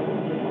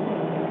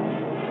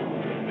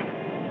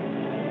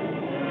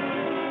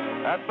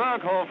 At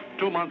Berghof,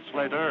 2 months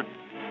later,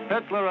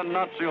 Hitler and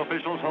Nazi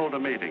officials hold a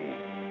meeting.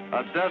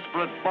 A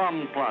desperate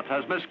bomb plot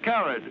has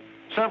miscarried.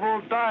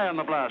 Several die in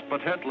the blast,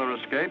 but Hitler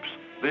escapes.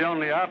 The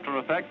only after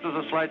effect is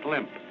a slight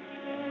limp.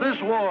 This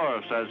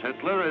war, says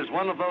Hitler, is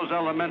one of those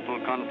elemental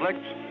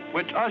conflicts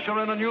which usher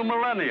in a new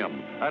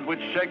millennium and which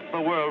shake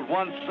the world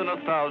once in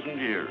 1,000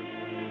 years.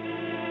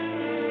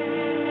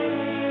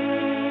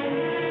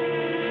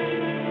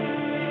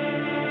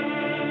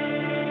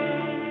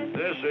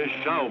 This is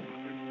Schaub,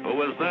 who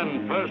was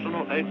then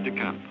personal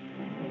aide-de-camp.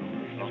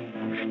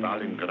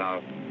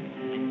 Stalingrad.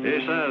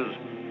 He says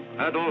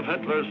Adolf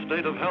Hitler's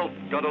state of health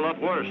got a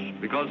lot worse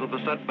because of the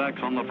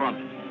setbacks on the front,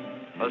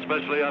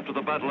 especially after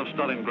the Battle of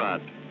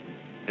Stalingrad.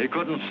 He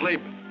couldn't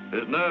sleep,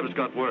 his nerves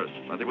got worse,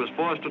 and he was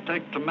forced to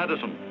take to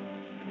medicine.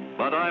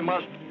 But I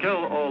must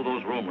kill all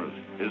those rumors.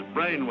 His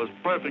brain was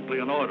perfectly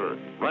in order,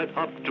 right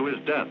up to his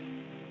death.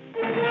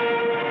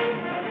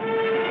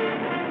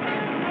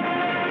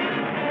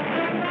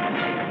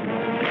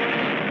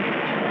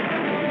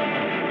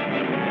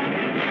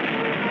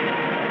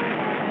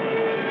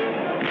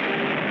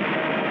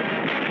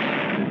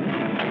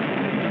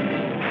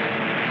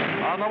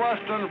 On the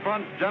Western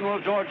Front, General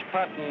George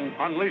Patton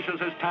unleashes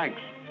his tanks.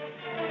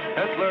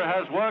 Hitler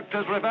has worked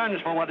his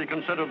revenge for what he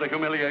considered the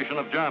humiliation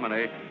of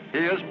Germany. He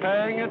is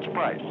paying its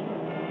price.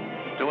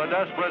 To a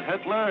desperate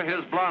Hitler,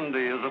 his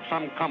Blondie is of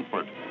some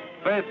comfort,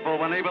 faithful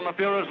when even the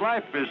Führer's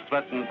life is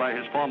threatened by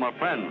his former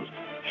friends.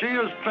 She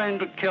is trained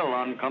to kill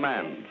on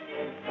command.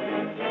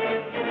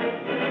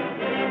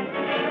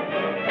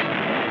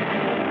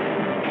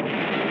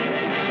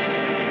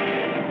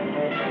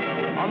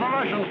 On the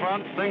Russian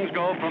front, things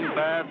go from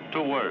bad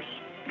to worse.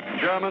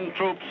 German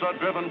troops are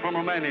driven from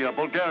Romania,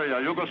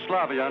 Bulgaria,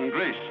 Yugoslavia, and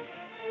Greece.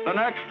 The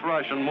next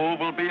Russian move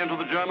will be into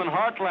the German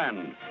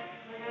heartland.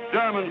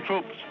 German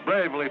troops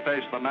bravely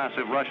face the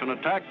massive Russian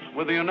attacks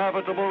with the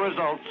inevitable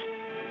results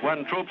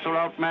when troops are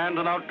outmanned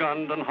and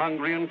outgunned and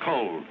hungry and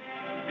cold.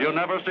 You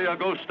never see a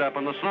goose step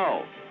in the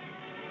snow.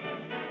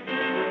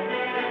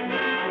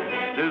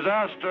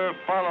 Disaster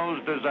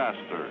follows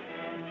disaster.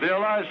 The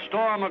Allies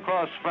storm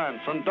across France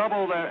and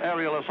double their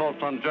aerial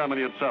assaults on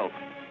Germany itself.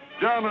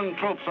 German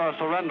troops are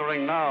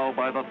surrendering now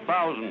by the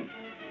thousand.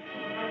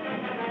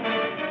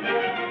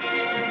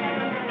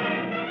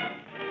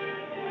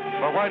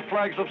 The white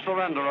flags of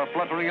surrender are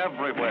fluttering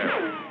everywhere.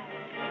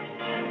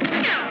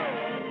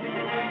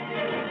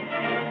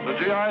 The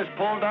GIs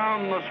pull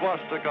down the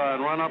swastika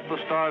and run up the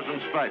stars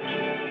and stripes.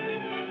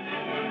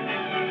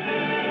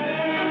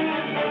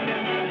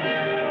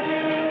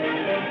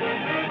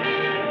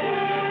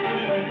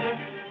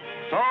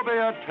 So be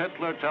it,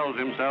 Hitler tells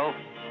himself.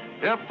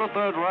 If the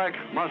Third Reich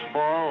must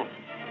fall,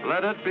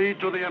 let it be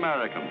to the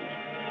Americans.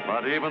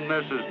 But even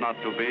this is not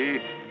to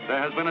be. There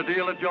has been a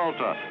deal at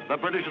Yalta. The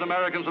British and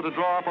Americans are to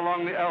draw up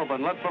along the Elbe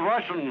and let the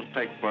Russians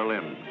take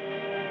Berlin.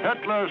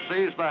 Hitler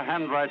sees the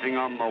handwriting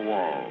on the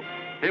wall.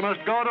 He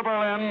must go to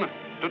Berlin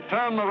to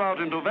turn the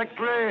rout into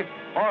victory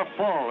or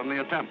fall in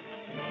the attempt.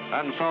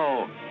 And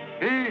so,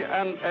 he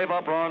and Eva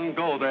Braun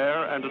go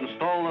there and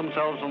install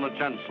themselves in the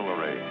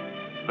Chancellery.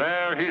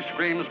 There he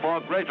screams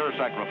for greater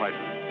sacrifices.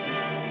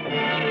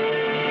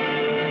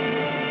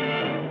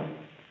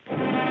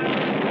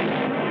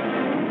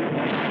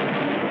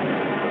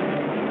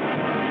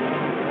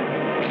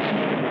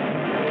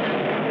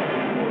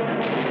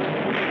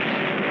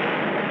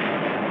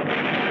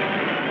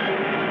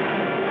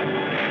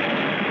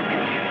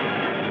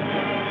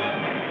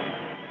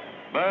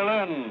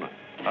 Berlin,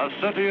 a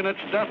city in its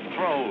death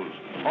throes.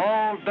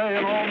 All day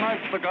and all night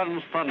the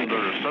guns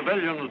thunder.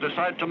 Civilians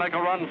decide to make a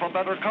run for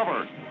better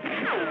cover.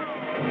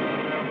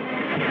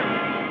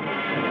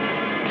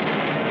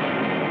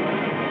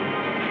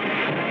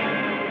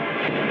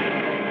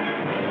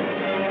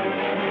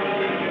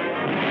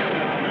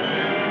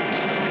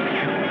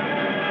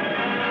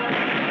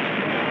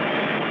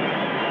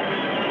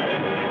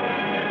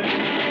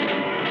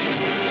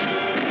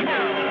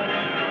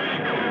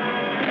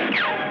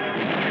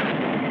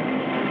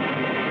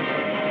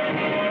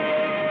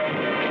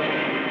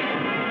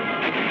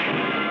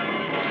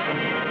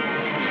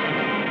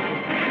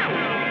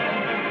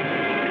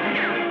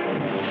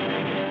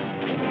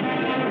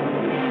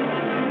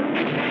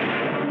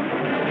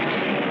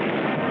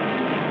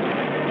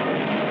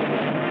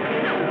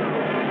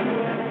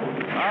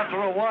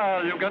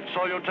 You get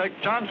so you take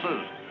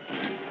chances.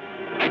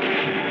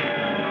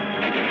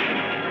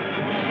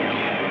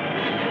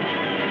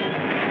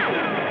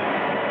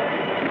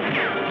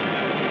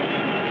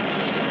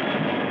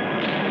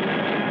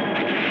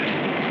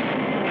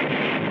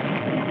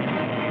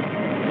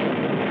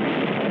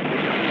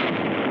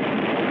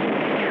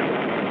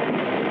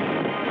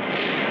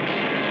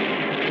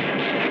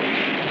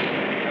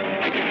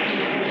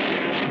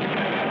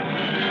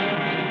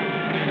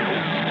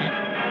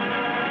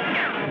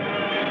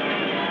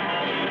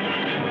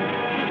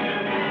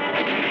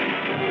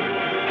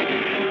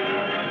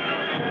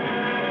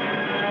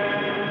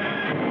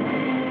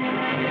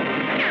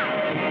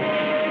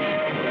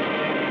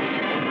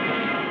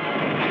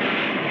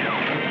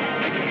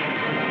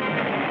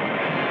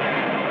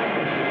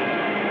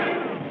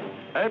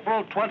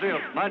 April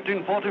 20th,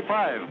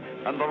 1945,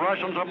 and the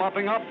Russians are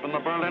mopping up in the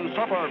Berlin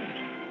suburbs.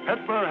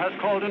 Hitler has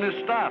called in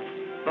his staff,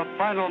 the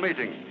final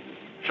meeting.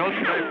 Should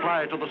they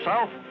fly to the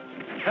south,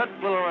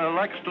 Hitler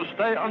elects to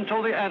stay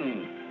until the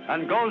end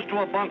and goes to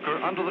a bunker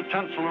under the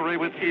Chancellery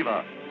with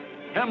Eva.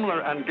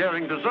 Himmler and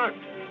Goering desert.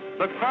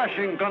 The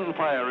crashing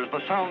gunfire is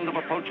the sound of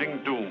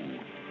approaching doom.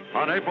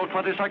 On April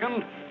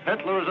 22nd,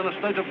 Hitler is in a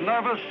state of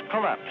nervous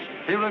collapse.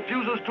 He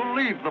refuses to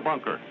leave the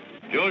bunker.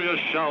 Julius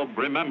Schaub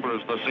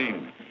remembers the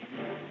scene.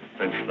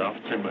 Sein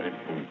Schlafzimmer im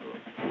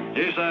Bunker.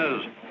 He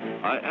says,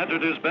 I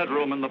entered his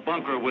bedroom in the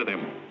bunker with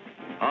him.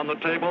 On the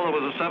table, there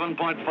was a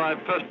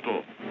 7.5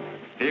 pistol.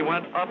 He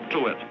went up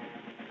to it.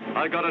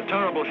 I got a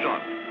terrible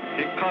shock.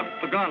 He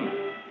cocked the gun.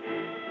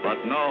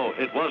 But no,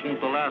 it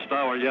wasn't the last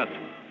hour yet.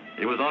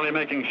 He was only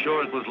making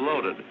sure it was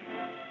loaded.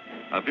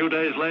 A few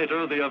days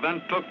later, the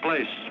event took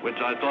place, which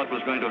I thought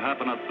was going to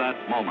happen at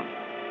that moment.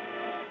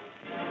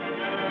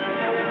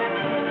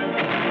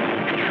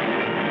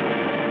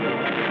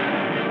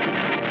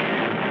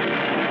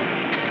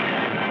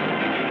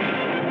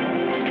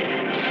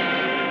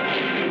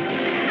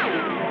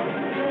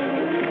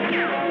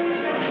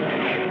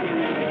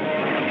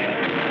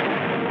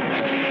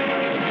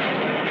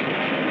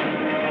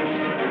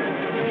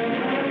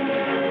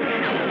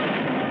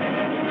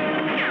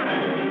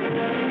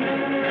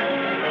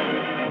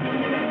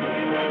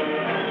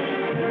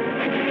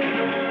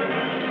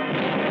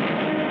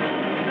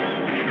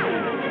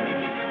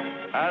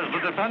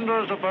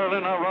 Defenders of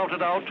Berlin are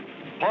routed out.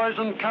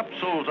 Poison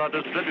capsules are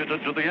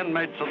distributed to the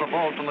inmates of the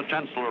vault in the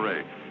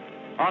Chancellery.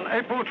 On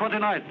April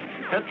 29th,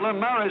 Hitler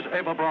marries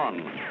Eva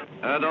Braun.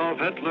 Adolf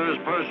Hitler's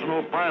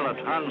personal pilot,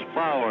 Hans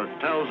Bauer,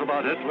 tells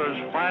about Hitler's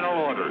final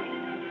orders.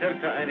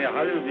 Circa eine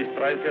halbe bis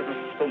dreiviertel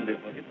Stunde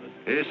vor Hitler's.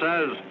 He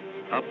says,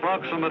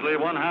 approximately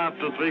 1/2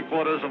 to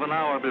 3/4 of an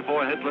hour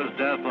before Hitler's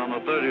death on the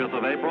 30th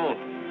of April,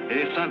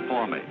 he sent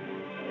for me.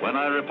 When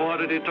I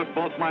reported, he took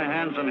both my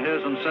hands in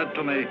his and said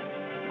to me,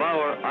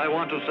 Bauer, I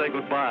want to say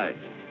goodbye.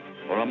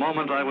 For a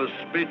moment, I was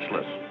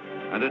speechless,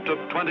 and it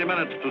took 20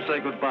 minutes to say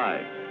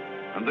goodbye.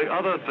 And the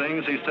other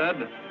things, he said,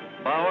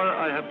 Bauer,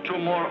 I have 2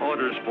 more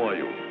orders for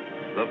you.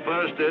 The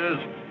first is,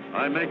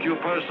 I make you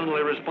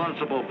personally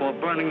responsible for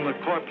burning the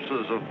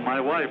corpses of my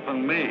wife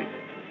and me.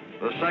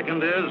 The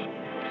second is,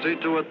 see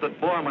to it that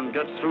Bormann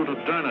gets through to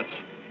Dönitz.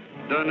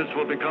 Dönitz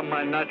will become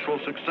my natural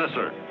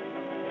successor.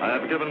 I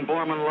have given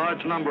Bormann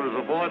large numbers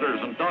of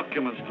orders and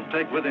documents to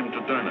take with him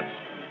to Dönitz.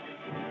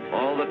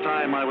 All the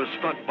time I was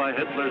struck by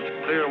Hitler's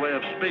clear way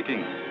of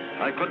speaking.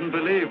 I couldn't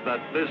believe that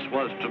this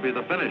was to be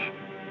the finish.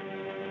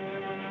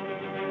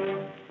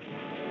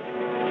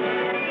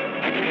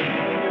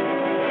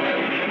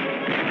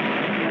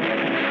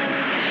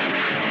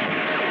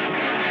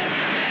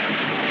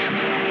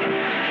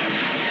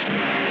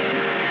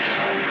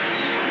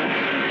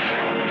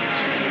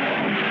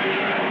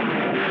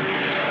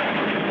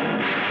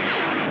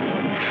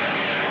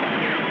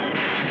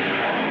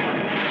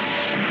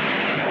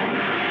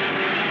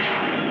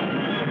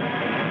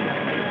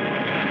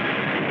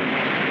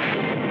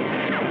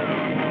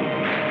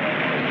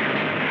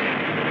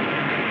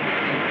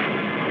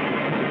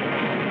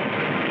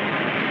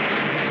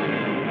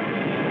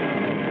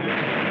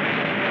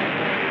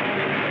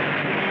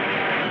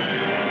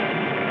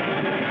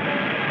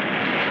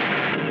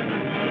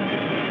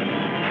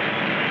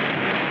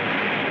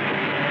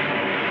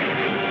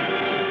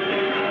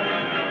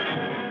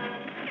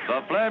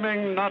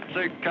 flaming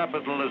Nazi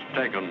capital is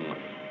taken.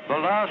 The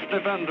last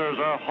defenders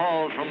are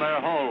hauled from their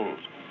holes.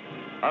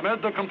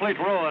 Amid the complete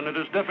ruin, it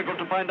is difficult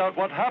to find out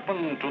what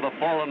happened to the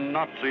fallen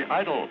Nazi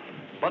idol,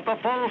 but the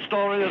full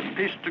story is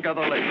pieced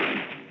together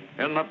later.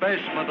 In the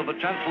basement of the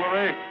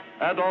Chancellery,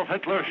 Adolf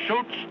Hitler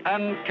shoots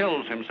and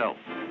kills himself.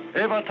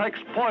 Eva takes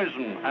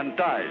poison and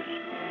dies.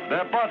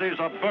 Their bodies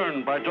are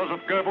burned by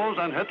Joseph Goebbels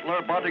and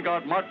Hitler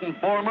bodyguard Martin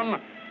Bormann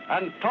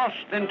and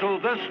tossed into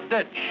this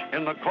ditch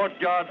in the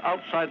courtyard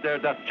outside their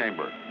death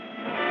chamber.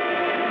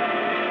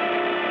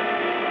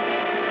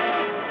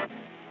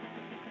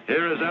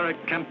 Here is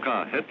Erich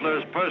Kempka,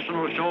 Hitler's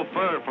personal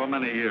chauffeur for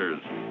many years.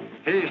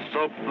 He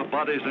soaked the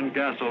bodies in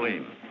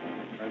gasoline.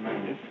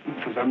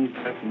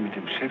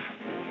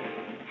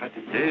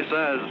 He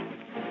says,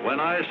 when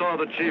I saw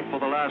the chief for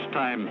the last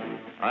time,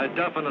 I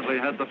definitely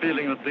had the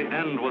feeling that the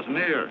end was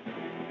near.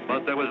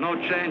 But there was no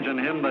change in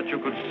him that you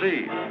could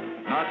see,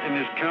 not in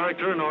his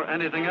character nor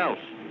anything else.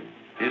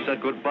 He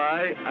said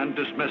goodbye and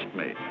dismissed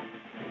me.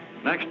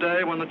 Next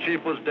day, when the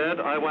chief was dead,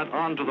 I went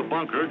on to the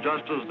bunker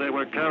just as they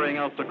were carrying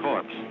out the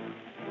corpse.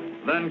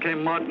 Then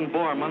came Martin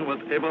Bormann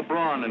with Eva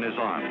Braun in his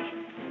arms.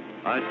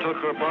 I took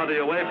her body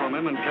away from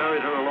him and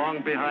carried her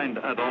along behind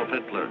Adolf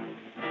Hitler.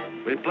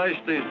 We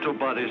placed these two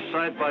bodies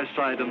side by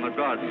side in the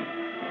garden.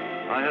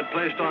 I had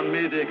placed on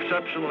me the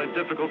exceptionally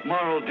difficult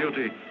moral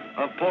duty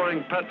of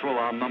pouring petrol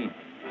on them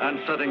and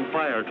setting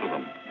fire to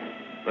them.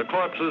 The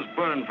corpses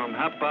burned from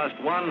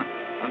 1:30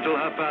 until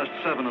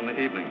 7:30 in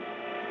the evening.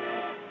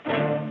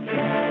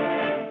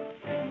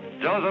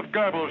 Joseph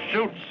Goebbels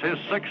shoots his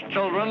 6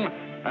 children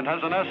and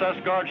has an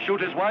SS guard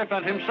shoot his wife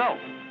and himself.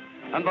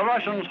 and the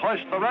Russians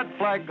hoist the red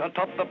flag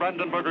atop the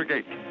Brandenburger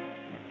Gate.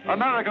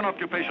 American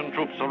occupation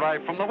troops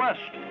arrive from the west,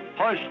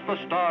 hoist the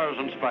stars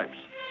and stripes.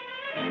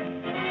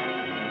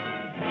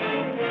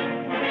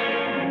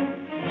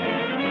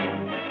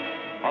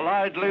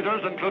 Allied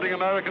leaders, including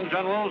American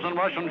generals and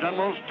Russian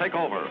generals, take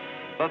over.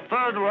 The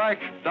Third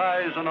Reich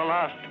dies in a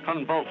last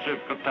convulsive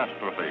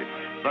catastrophe.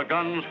 The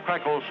guns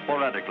crackle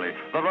sporadically.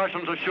 The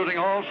Russians are shooting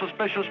all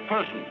suspicious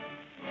persons.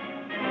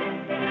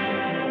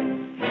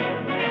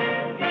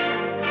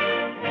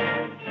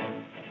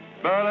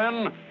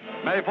 Berlin,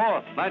 May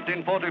 4th,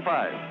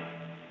 1945.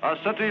 A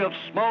city of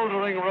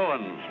smoldering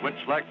ruins, which,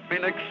 like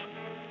Phoenix,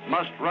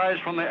 must rise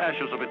from the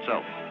ashes of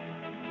itself.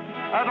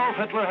 Adolf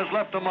Hitler has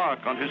left a mark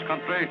on his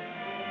country,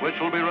 which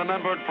will be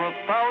remembered for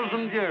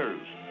 1,000 years.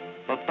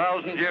 The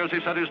 1,000 years he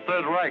said his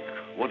Third Reich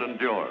would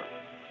endure.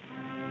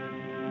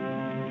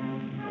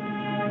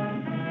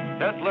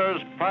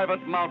 Hitler's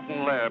private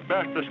mountain lair,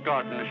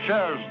 Berchtesgaden,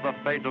 shares the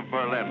fate of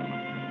Berlin.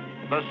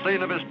 The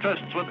scene of his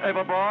trysts with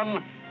Eva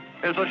Braun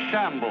is a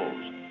shambles.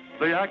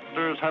 The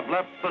actors have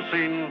left the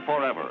scene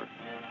forever.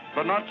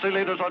 The Nazi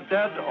leaders are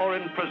dead or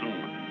in prison,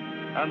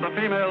 and the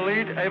female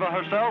lead, Eva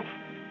herself,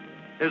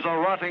 is a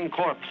rotting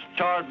corpse,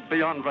 charred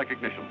beyond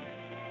recognition.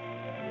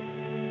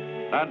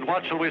 And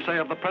what shall we say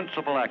of the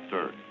principal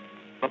actor,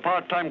 the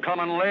part-time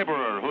common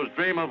laborer whose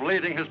dream of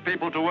leading his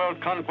people to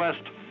world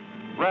conquest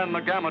ran the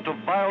gamut of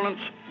violence,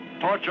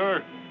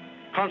 torture,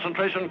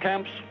 concentration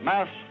camps,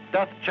 mass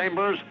death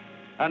chambers,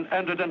 and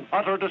ended in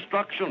utter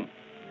destruction.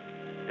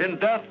 In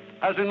death,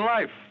 as in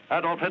life,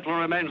 Adolf Hitler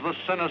remains the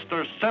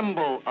sinister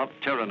symbol of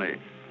tyranny,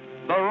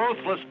 the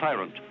ruthless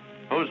tyrant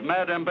whose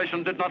mad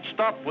ambition did not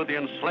stop with the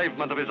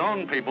enslavement of his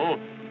own people,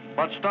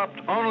 but stopped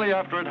only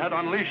after it had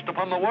unleashed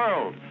upon the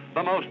world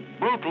the most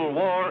brutal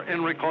war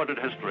in recorded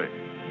history.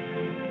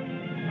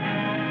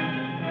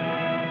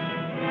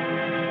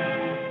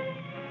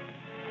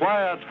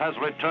 Quiet has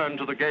returned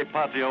to the gay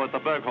patio at the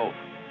Berghof.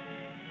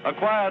 A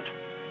quiet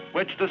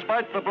which,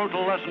 despite the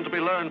brutal lesson to be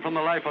learned from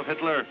the life of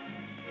Hitler,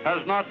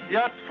 has not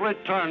yet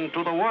returned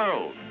to the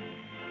world.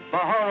 The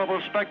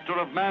horrible specter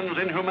of man's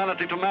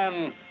inhumanity to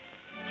man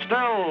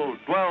still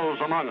dwells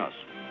among us.